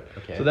judgment, right?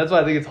 Okay. So that's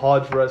why I think it's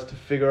hard for us to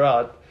figure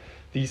out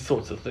these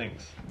sorts of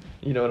things.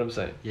 You know what I'm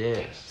saying?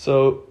 Yes.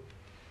 So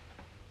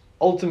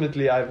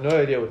ultimately I have no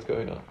idea what's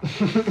going on.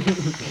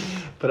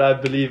 But I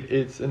believe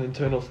it's an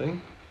internal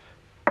thing.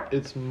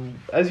 It's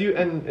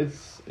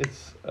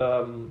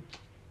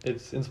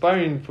it's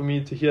inspiring for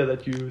me to hear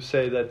that you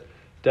say that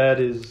Dad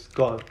is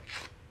gone.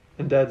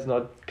 And Dad's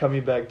not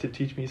coming back to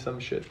teach me some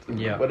shit.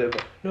 Yeah. Whatever.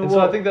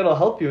 So I think that'll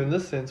help you in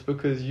this sense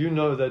because you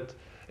know that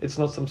it's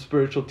not some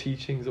spiritual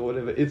teachings or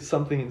whatever. It's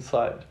something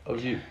inside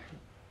of you.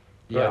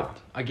 Yeah. Right.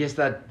 I guess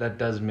that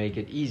does make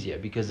it easier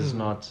because it's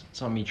not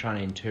me trying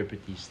to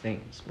interpret these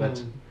things.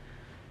 But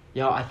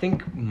yeah, I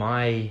think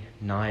my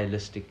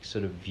nihilistic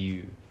sort of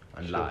view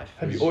on life.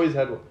 Have you always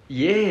had one?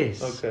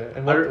 Yes. Okay.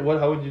 And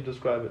how would you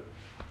describe it?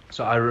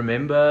 So I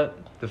remember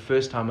the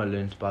first time I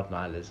learned about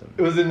nihilism.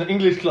 It was in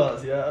English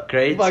class, yeah.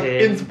 Grade 10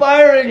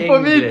 inspiring for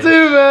me English.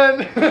 too,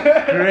 man.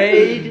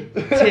 Grade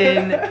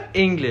 10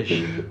 English.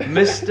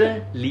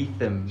 Mr.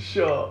 Leatham.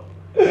 Sure.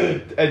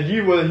 And he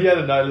had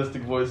a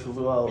nihilistic voice as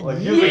well. Like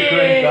he was a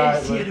great guy.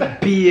 He had a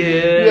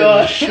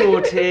beard,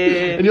 short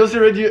hair. And he also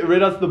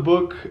read us the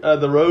book,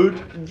 The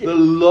Road, the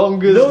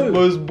longest,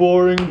 most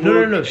boring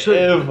book So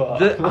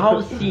ever.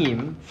 our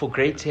theme for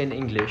grade 10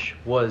 English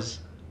was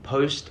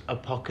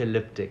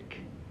post-apocalyptic.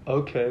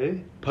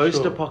 Okay.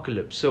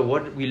 Post-apocalypse. So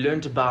what we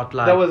learned about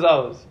like that was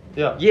ours.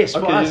 Yeah. Yes,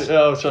 for us.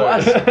 Oh,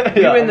 sorry. For us.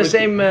 You were in the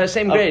same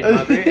grade.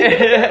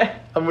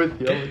 I'm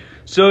with you.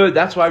 So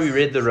that's why we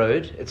read The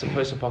Road. It's a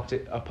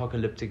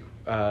post-apocalyptic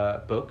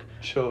book.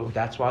 Sure.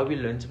 That's why we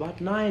learned about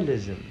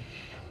nihilism.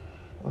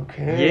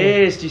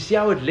 Okay. Yes, do you see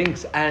how it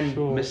links? And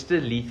Sure. Mr.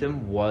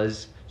 Leatham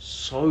was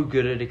so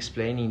good at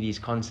explaining these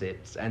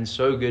concepts and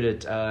so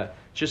good at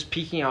just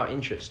piquing our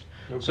interest.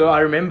 Okay. So I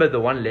remember the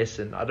one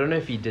lesson. I don't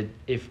know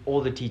if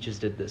all the teachers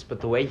did this,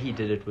 but the way he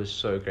did it was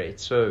so great.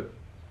 So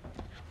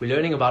we're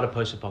learning about a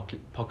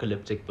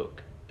post-apocalyptic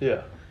book.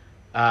 Yeah.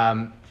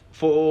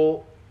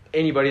 For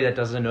anybody that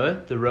doesn't know,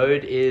 The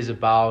Road is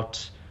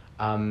about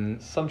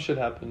some shit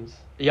happens.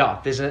 Yeah,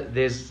 there's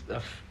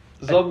a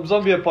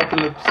zombie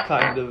apocalypse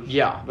kind of.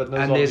 Yeah, but no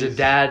and zombies. there's a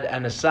dad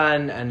and a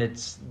son, and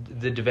it's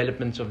the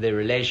development of their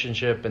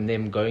relationship and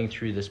them going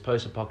through this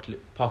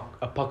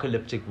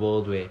post-apocalyptic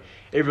world where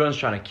everyone's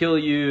trying to kill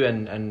you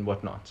and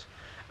whatnot.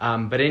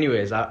 But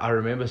anyways, I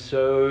remember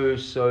so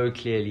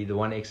clearly the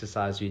one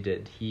exercise we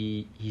did.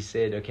 He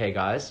said, "Okay,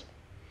 guys,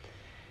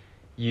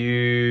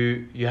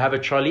 you have a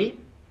trolley.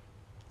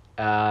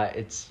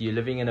 You're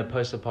living in a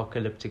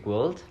post-apocalyptic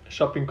world.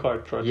 Shopping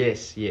cart trolley.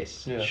 Yes. Yeah.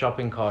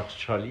 Shopping cart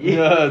trolley.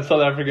 Yeah, it's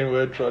South African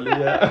word trolley.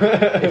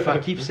 Yeah. If I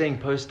keep saying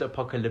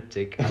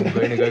post-apocalyptic, I'm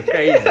going to go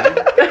crazy.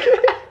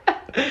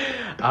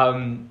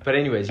 But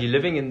anyways, you're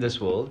living in this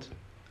world,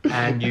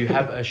 and you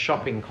have a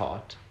shopping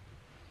cart.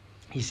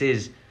 He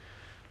says,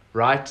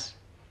 write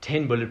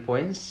 10 bullet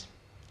points,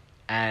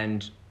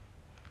 and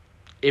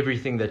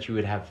everything that you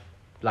would have.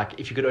 Like,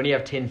 if you could only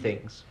have 10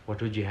 things,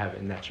 what would you have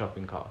in that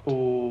shopping cart?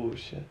 Oh,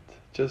 shit.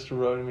 Just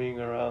roaming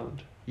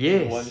around.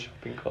 Yes. One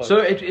shopping cart. So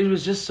it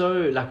was just so,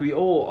 like, we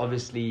all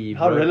obviously...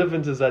 How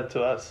relevant is that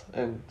to us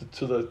and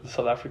to the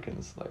South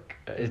Africans? Like,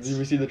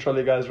 we see the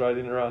trolley guys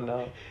riding around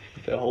now.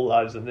 Their whole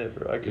lives are there,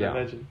 bro. I can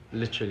imagine.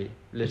 Literally.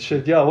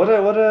 Shit, yeah. What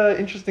a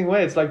interesting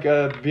way. It's like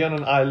be on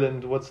an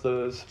island. What's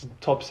the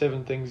top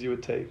 7 things you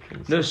would take?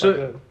 No,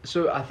 so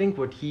I think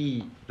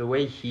the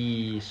way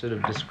he sort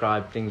of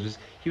described things was,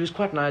 he was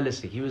quite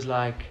nihilistic. He was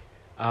like,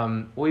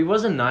 well, he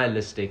wasn't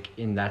nihilistic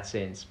in that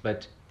sense,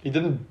 but he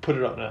didn't put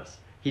it on us.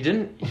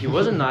 He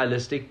wasn't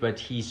nihilistic, but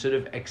he sort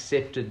of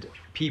accepted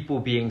people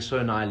being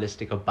so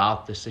nihilistic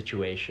about the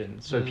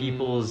situation. So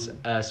people's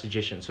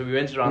suggestions. So we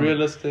went around.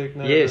 Realistic.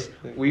 Yes,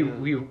 we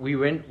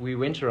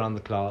went around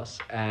the class,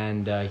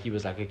 and he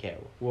was like, okay,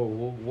 well,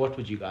 what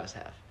would you guys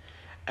have?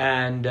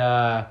 And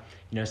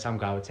some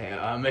guy would say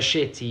a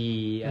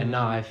machete, a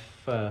knife,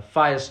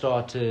 fire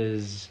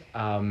starters.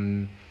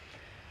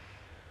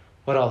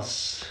 What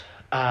else?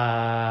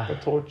 A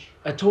torch.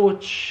 A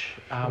torch,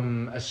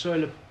 a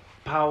solar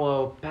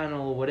power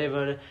panel,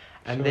 whatever.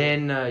 And Sure.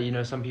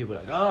 then, some people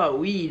are like, oh,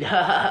 weed.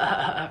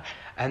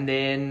 And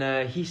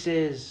then he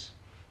says,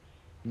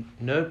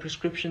 no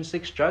prescription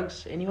 6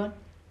 drugs, anyone?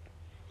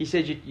 He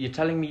said, you're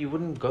telling me you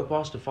wouldn't go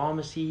past a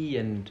pharmacy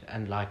and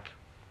like...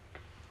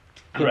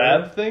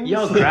 Grab things?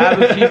 Yeah, grab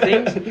a few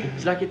things.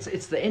 It's like,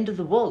 it's the end of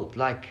the world.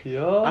 Like,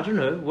 Yeah. I don't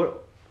know,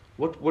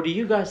 what do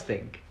you guys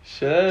think?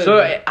 Sure.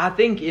 So I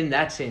think in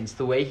that sense,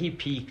 the way he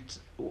peaked,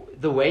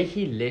 the way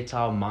he let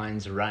our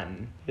minds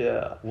run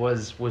yeah.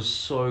 was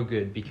so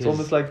good because It's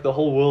almost like the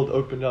whole world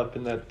opened up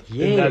in that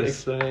Yes.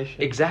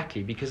 explanation.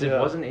 exactly because it Yeah.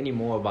 wasn't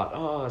anymore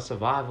about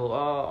survival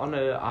on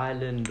an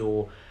island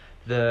or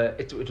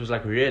it was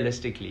like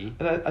realistically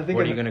And I think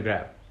what are you gonna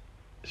grab?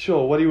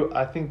 Sure.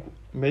 I think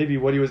maybe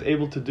what he was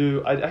able to do.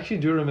 I actually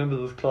do remember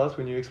this class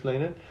when you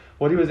explain it.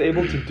 What he was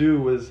able to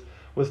do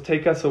was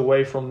take us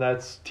away from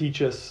that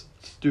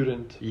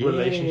teacher-student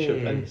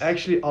relationship and Yes.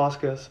 actually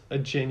ask us a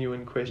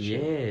genuine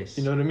question. Yes.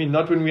 You know what I mean?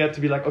 Not when we had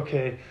to be like,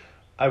 okay,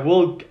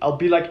 I'll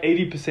be like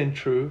 80%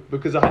 true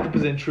because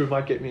 100% true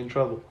might get me in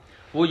trouble.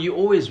 Well, you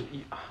always,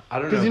 I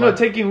don't know. Because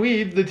taking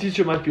weed, the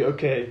teacher might be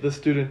okay. The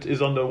student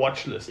is on the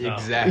watch list now.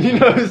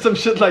 Exactly. Some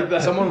shit like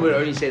that. Someone would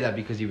only say that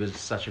because he was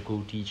such a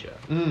cool teacher.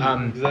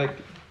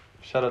 Exactly.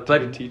 Shout out to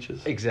but- the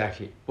teachers.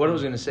 Exactly. What I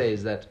was going to say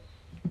is that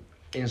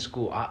in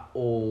school, I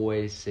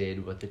always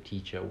said what the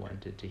teacher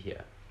wanted to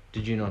hear.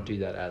 Did you not do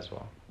that as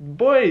well?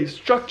 Boy,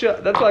 structure.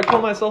 That's why I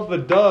call myself a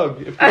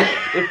dog.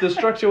 If the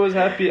structure was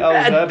happy, I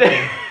was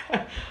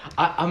happy.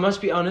 I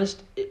must be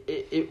honest,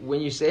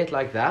 when you say it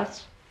like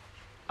that,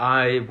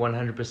 I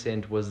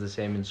 100% was the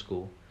same in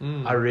school.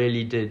 I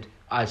really did.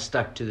 I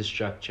stuck to the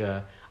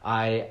structure.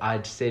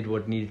 I'd said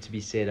what needed to be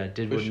said. I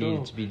did For what sure.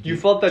 needed to be You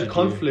felt to that do.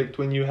 conflict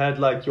when you had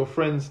like your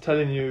friends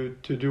telling you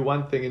to do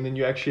one thing and then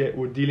you actually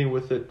were dealing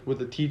with it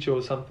with a teacher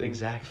or something.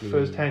 Exactly.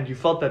 Firsthand, you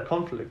felt that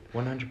conflict.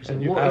 100%.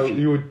 And Well,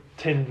 you would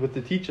tend with the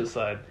teacher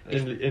side,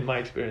 in my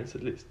experience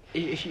at least.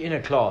 if you're in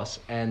a class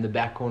and the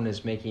back corner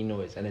is making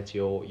noise and it's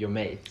your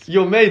mates,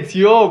 Your mates,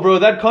 bro,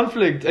 that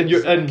conflict, and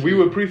Exactly. we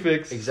were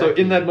prefix. Exactly.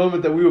 So in that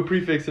moment that we were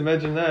prefix,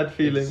 imagine that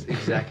feeling.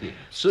 Exactly.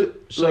 So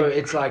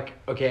it's like,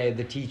 okay,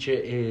 the teacher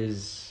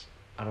is,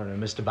 I don't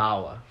know, Mr.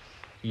 Bauer.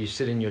 You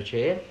sit in your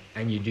chair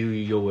and you do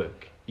your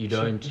work. You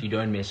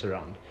don't mess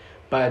around.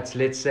 But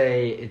let's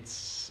say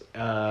it's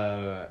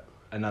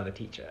another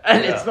teacher.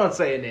 Let's not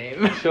say a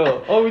name.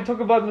 Sure. Oh, we talk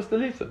about Mr.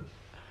 Leeson.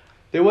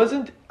 There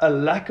wasn't a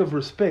lack of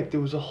respect.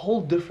 There was a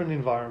whole different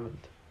environment.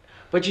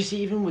 But you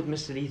see, even with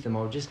Mr. Leatham,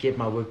 I'll just get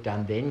my work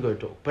done, then go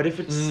talk. But if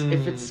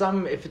it's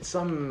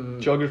some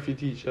Geography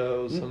teacher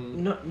or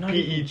some not PE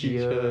even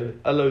teacher,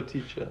 LO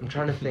teacher. I'm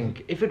trying to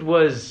think. If it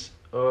was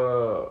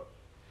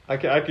I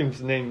can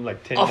just name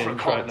like 10 names right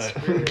now.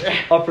 Afrikaans.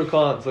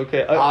 Afrikaans,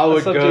 okay. I A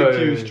would subject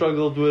go- you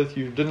struggled with,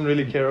 you didn't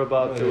really care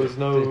about. There was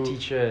no... The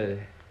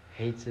teacher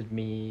hated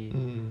me.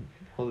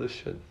 all this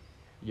shit.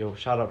 Yo,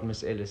 shout out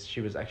Miss Ellis. She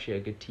was actually a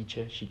good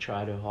teacher. She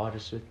tried her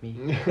hardest with me.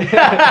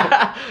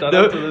 Shout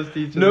out to those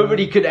teachers.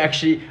 Nobody man. could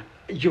actually.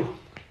 Do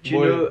you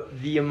Boy. know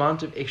the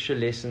amount of extra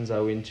lessons I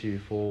went to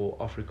for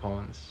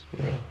Afrikaans?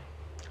 Yeah.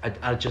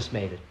 I just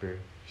made it, bro.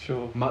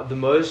 Sure. The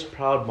most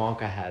proud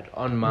mark I had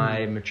on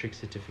my matric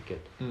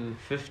certificate,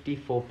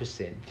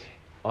 54%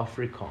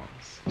 Afrikaans.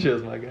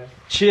 Cheers, my guy.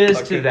 Cheers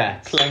Okay, to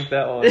that. Clank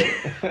that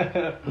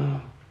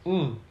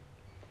on.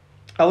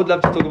 I would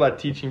love to talk about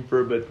teaching for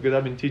a bit because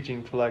I've been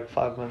teaching for like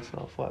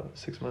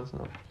 6 months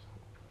now.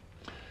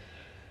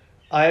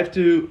 I have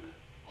to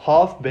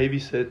half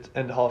babysit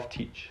and half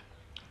teach.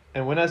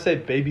 And when I say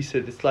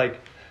babysit, it's like...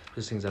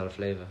 This thing's out of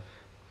flavor.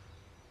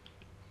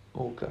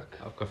 Oh, cuck.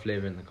 I've got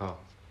flavor in the car.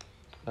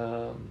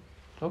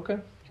 Okay,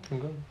 you can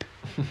go.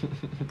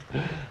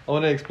 I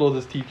want to explore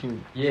this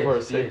teaching Yes, for a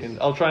yes. second.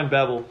 I'll try and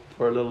babble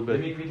for a little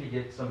Let bit. me quickly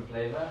get some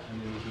flavor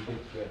and then we can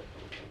get to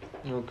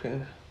it.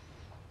 Okay.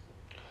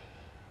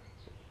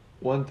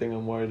 One thing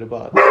I'm worried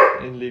about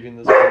in leaving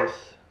this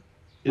place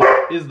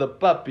is the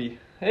puppy.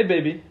 Hey,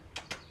 baby.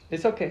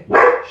 It's okay.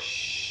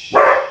 Shh.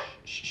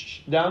 Shh.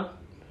 Down.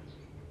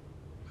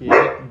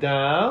 Yeah,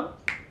 down.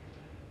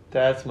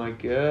 That's my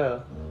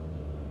girl.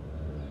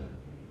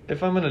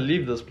 If I'm gonna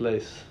leave this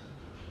place,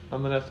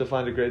 I'm gonna have to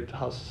find a great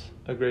house,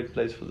 a great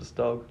place for this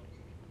dog.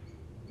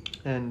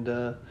 And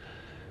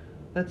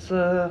it's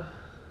a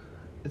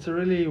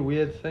really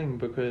weird thing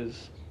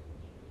because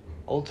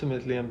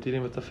ultimately I'm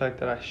dealing with the fact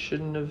that I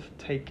shouldn't have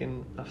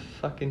taken a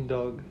fucking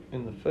dog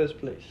in the first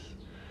place.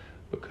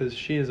 Because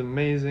she is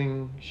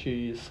amazing,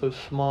 she is so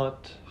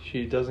smart,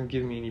 she doesn't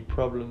give me any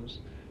problems,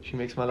 she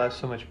makes my life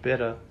so much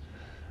better.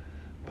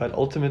 But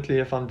ultimately,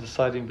 if I'm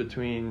deciding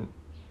between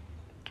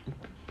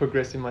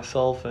progressing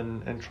myself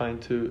and trying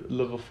to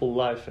live a full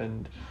life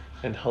and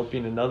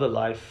helping another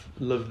life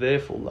live their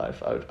full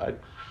life, I'd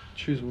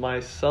choose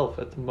myself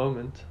at the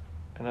moment.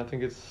 And I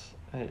think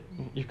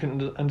you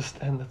can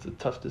understand that's a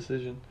tough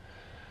decision.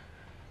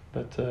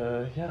 But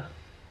yeah.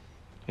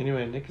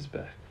 Anyway, Nick is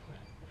back.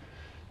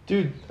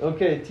 Dude,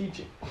 okay,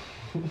 teaching.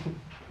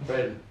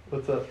 Brandon,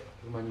 what's up?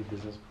 My new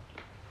business.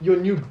 Your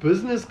new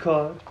business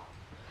card.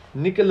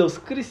 Nicolas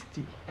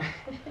Christi.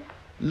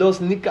 Los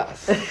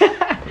Nicas.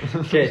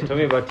 Okay, tell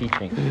me about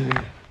teaching.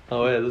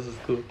 Oh yeah, this is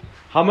cool.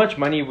 How much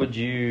money would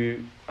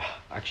you...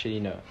 Actually,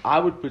 no. I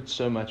would put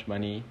so much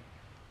money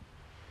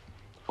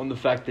on the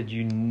fact that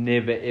you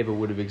never ever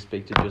would have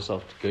expected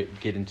yourself to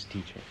get into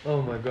teaching.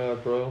 Oh my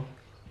god, bro.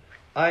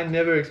 I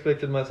never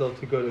expected myself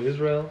to go to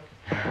Israel.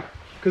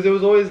 Because it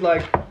was always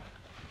like,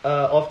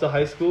 after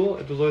high school,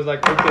 it was always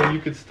like, okay, you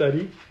could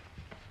study.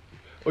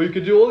 Or you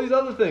could do all these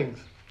other things.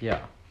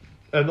 Yeah.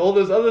 And all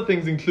those other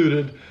things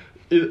included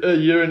a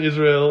year in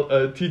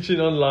Israel,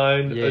 teaching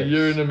online, a Yes.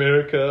 year in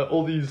America,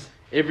 all these...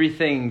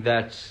 Everything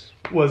that...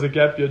 Was a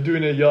gap year,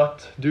 doing the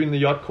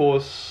yacht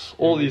course,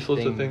 all these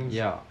sorts of things.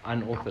 Yeah,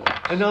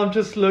 unorthodox. And now I'm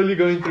just slowly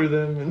going through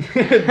them and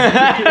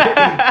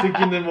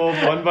ticking them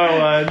off one by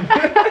one.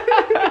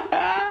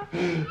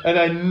 And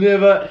I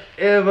never,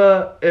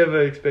 ever,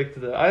 ever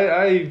expected that.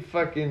 I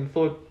fucking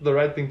thought the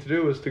right thing to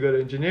do was to go to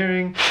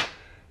engineering,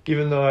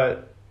 even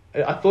though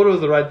I thought it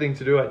was the right thing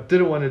to do. I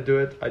didn't want to do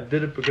it. I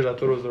did it because I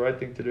thought it was the right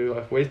thing to do.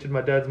 I've wasted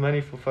my dad's money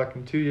for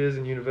fucking 2 years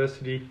in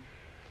university.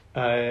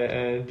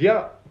 And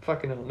yeah,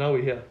 fucking hell, now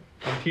we're here.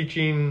 I'm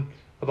teaching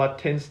about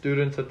 10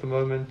 students at the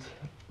moment,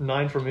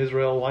 9 from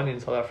Israel, 1 in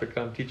South Africa.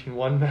 I'm teaching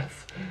 1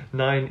 maths,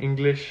 9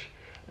 English,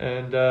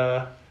 and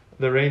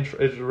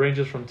it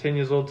ranges from 10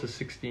 years old to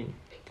 16.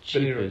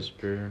 Cheapers,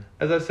 bro.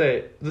 As I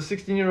say, the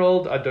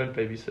 16-year-old I don't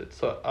babysit,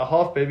 so I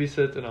half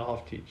babysit and I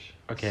half teach.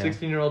 Okay.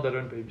 16-year-old I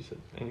don't babysit.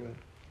 Anyway,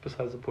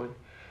 besides the point.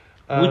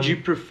 Would you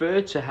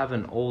prefer to have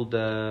an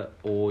older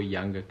or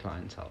younger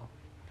clientele?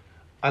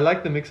 I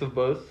like the mix of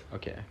both.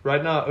 Okay.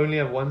 Right now I only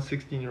have 1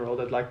 16-year-old.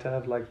 I'd like to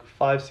have like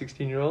 5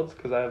 16-year-olds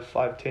because I have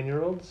 5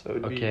 10-year-olds. So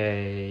it'd be...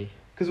 Okay.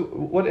 Because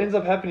what ends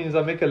up happening is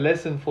I make a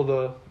lesson for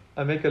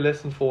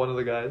one of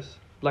the guys,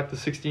 like the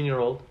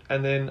 16-year-old,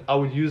 and then I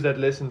would use that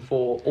lesson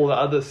for all the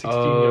other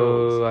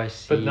 16-year-olds. Oh, I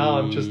see. But now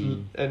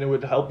and it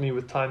would help me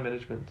with time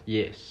management.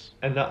 Yes.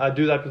 And I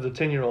do that with the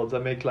 10-year-olds. I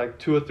make like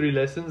 2 or 3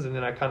 lessons, and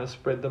then I kind of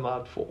spread them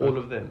out for all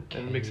of them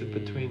and mix it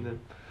between them.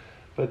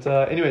 But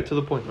anyway, to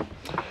the point.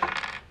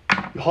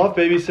 Half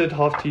babysit,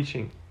 half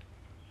teaching.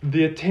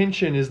 The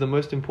attention is the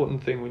most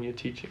important thing when you're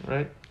teaching,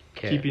 right?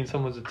 Okay. Keeping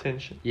someone's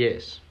attention.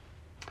 Yes.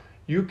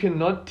 You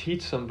cannot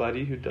teach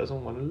somebody who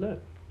doesn't want to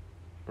learn,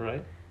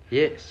 right?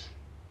 Yes.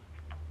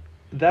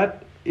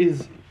 That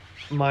is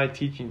my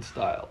teaching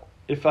style.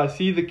 If I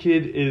see the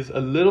kid is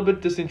a little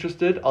bit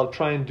disinterested, I'll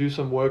try and do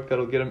some work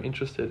that'll get him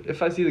interested.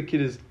 If I see the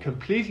kid is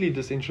completely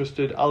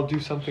disinterested, I'll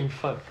do something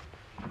fun.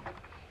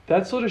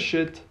 That sort of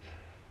shit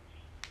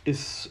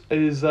is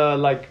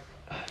like...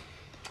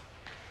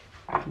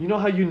 You know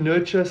how you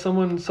nurture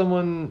someone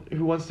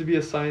who wants to be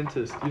a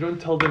scientist? You don't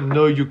tell them,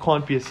 no, you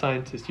can't be a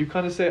scientist. You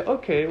kind of say,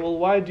 okay, well,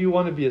 why do you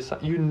want to be a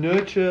scientist? You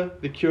nurture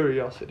the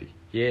curiosity.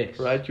 Yes.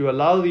 Right? You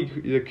allow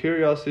the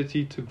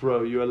curiosity to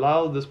grow. You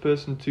allow this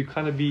person to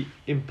kind of be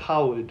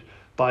empowered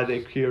by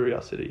their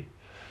curiosity.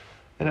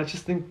 And I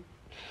just think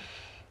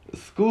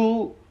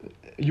school,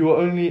 you were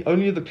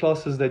only the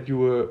classes that you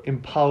were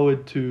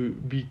empowered to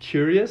be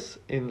curious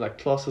in, like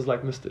classes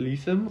like Mr.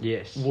 Leatham.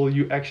 Yes. Will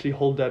you actually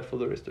hold that for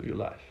the rest of your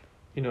life?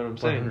 You know what I'm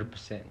saying?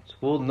 100%.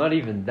 Well, not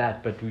even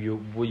that, but will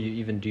you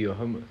even do your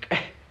homework?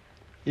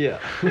 Yeah.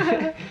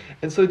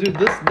 And so, dude,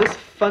 this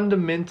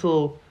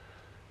fundamental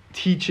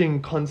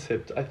teaching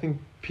concept, I think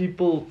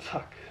people...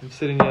 Fuck, I'm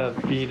sitting here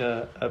being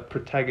a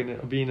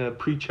protagonist, being a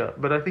preacher.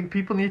 But I think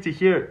people need to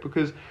hear it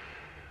because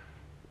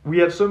we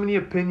have so many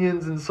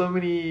opinions and so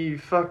many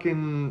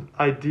fucking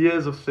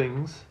ideas of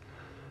things.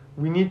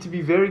 We need to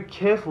be very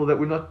careful that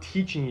we're not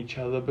teaching each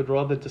other, but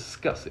rather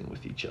discussing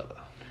with each other.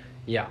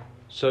 Yeah.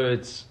 So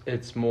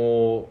it's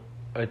more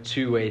a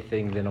two-way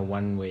thing than a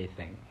one-way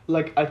thing.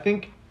 Like, I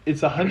think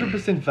it's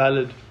 100%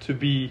 valid to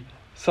be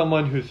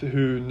someone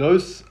who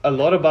knows a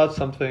lot about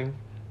something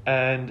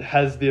and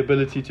has the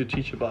ability to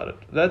teach about it.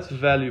 That's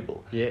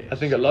valuable. Yes. I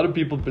think a lot of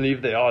people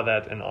believe they are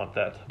that and aren't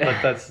that.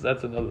 But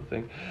that's another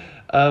thing.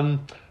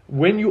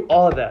 When you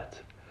are that,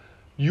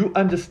 you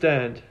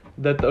understand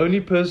that the only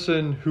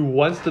person who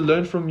wants to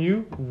learn from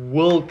you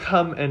will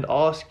come and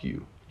ask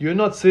you. You're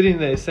not sitting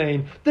there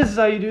saying, this is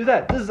how you do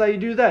that, this is how you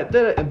do that.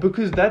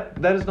 Because that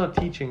is not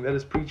teaching, that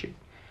is preaching.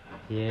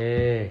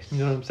 Yes. You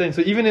know what I'm saying?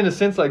 So even in a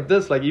sense like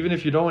this, like even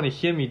if you don't want to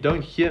hear me,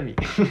 don't hear me.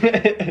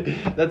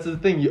 That's the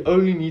thing. You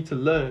only need to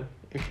learn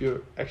if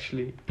you're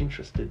actually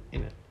interested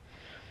in it.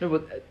 No,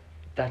 but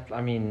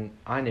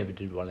I never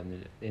did well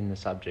in the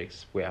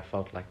subjects where I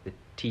felt like the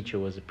teacher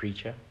was a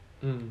preacher.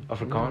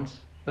 Afrikaans.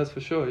 That's for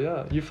sure,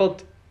 yeah. You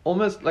felt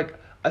almost like...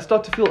 I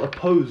start to feel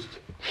opposed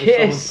if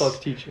someone starts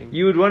teaching.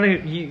 You would want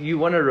to you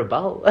want to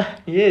rebel.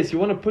 Yes, you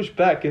want to push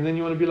back, and then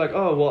you want to be like,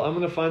 oh, well, I'm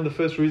going to find the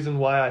first reason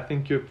why I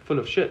think you're full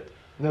of shit.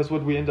 And that's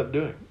what we end up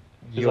doing.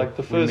 It's like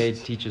the first... We made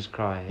teachers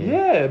cry.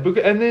 Yeah,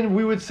 and then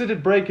we would sit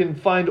at break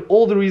and find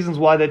all the reasons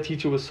why that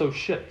teacher was so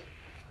shit.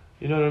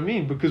 You know what I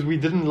mean? Because we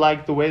didn't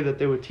like the way that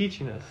they were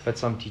teaching us. But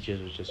some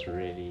teachers were just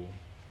really...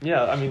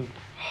 Yeah, I mean,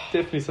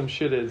 definitely some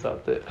shitheads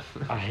out there.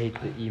 I hate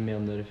the email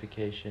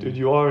notification. Dude,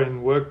 you are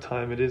in work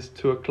time. It is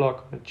 2:00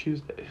 on a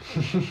Tuesday.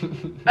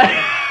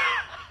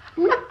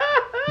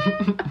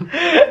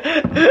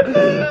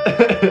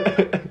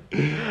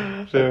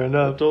 Fair I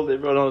enough. told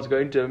everyone I was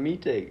going to a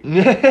meeting.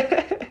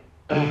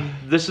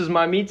 This is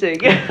my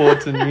meeting.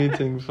 Important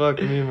meeting.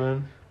 Fuck me,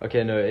 man.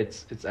 Okay, no,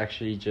 it's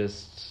actually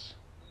just...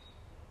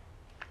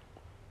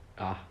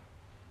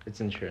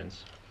 it's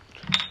insurance.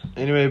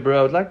 Anyway, bro,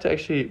 I would like to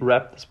actually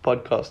wrap this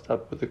podcast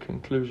up with a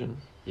conclusion.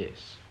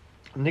 Yes.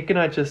 Nick and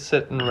I just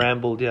sat and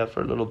rambled here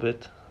for a little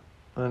bit.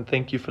 And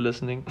thank you for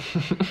listening.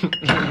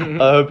 I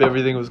hope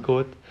everything was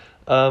caught.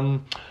 I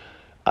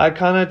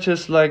kind of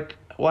just like...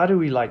 Why do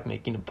we like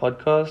making a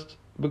podcast?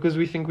 Because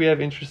we think we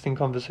have interesting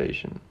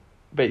conversation,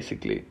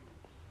 basically.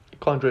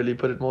 Can't really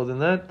put it more than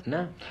that.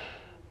 No.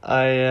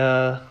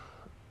 I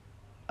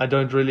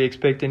don't really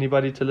expect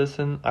anybody to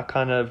listen. I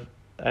kind of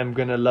am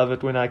going to love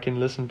it when I can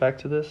listen back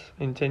to this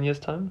in 10 years'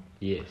 time.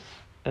 Yes.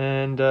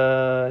 And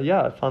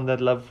I found that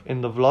love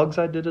in the vlogs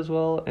I did as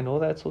well and all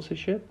that sorts of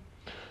shit.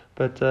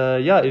 But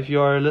if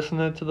you are a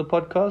listener to the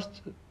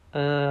podcast,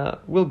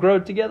 we'll grow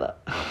it together.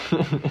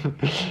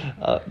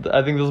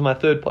 I think this is my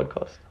third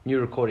podcast. New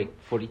recording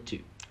 42.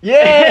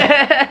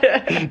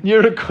 Yeah!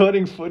 New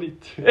recording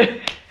 42.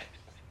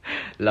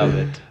 Love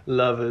it.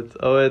 Love it.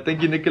 Oh,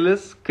 thank you,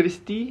 Nicholas.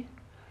 Christy.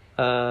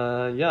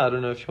 I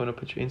don't know if you want to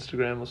put your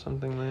Instagram or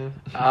something there.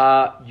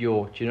 Do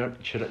you know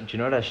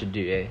what I should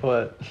do, eh?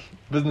 What?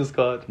 Business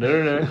card?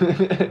 No.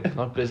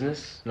 Not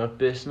business, not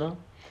personal.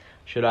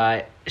 Should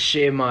I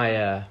share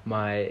my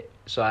my?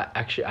 So I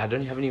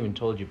haven't even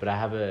told you, but I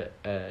have a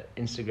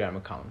Instagram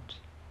account.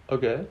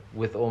 Okay.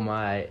 With all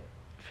my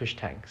fish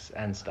tanks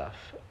and stuff.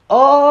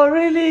 Oh,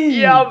 really?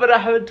 Yeah, but I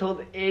haven't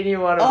told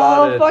anyone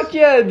about it. Oh, fuck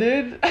yeah,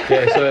 dude.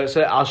 Okay,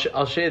 so I'll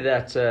share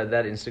that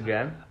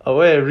Instagram. Oh,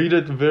 wait, read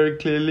it very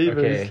clearly,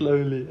 very Okay.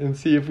 slowly, and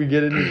see if we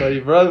get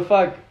anybody. Bro,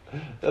 fuck.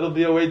 That'll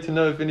be a way to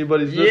know if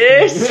anybody's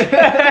Yes. listening.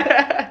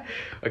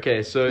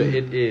 Okay, so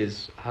it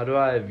is. How do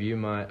I view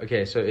my?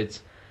 Okay, so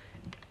it's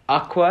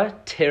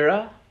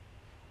aquaterra.sa.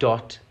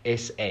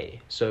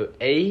 So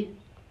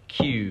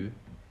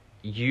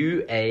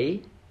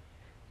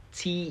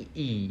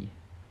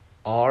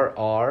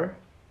AQUATERRA.SA.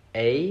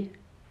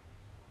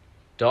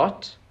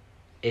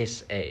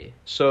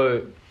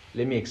 So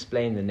let me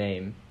explain the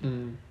name.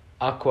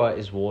 Aqua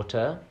is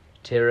water,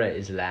 terra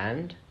is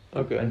land.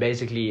 Okay. And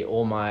basically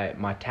all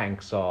my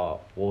tanks are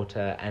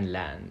water and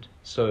land.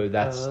 So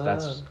that's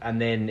and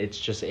then it's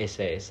just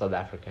SA, South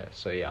Africa.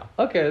 So yeah.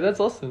 Okay,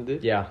 that's awesome,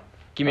 dude. Yeah.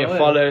 Give me Oh, a yeah.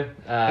 follow.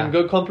 And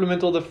go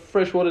compliment all the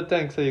freshwater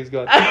tanks that he's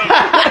got.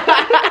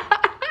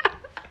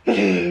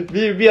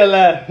 be a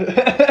lad.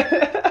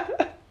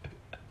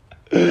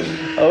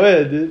 Oh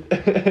yeah, dude.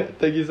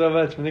 Thank you so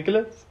much,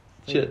 Nicholas.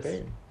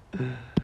 Cheers.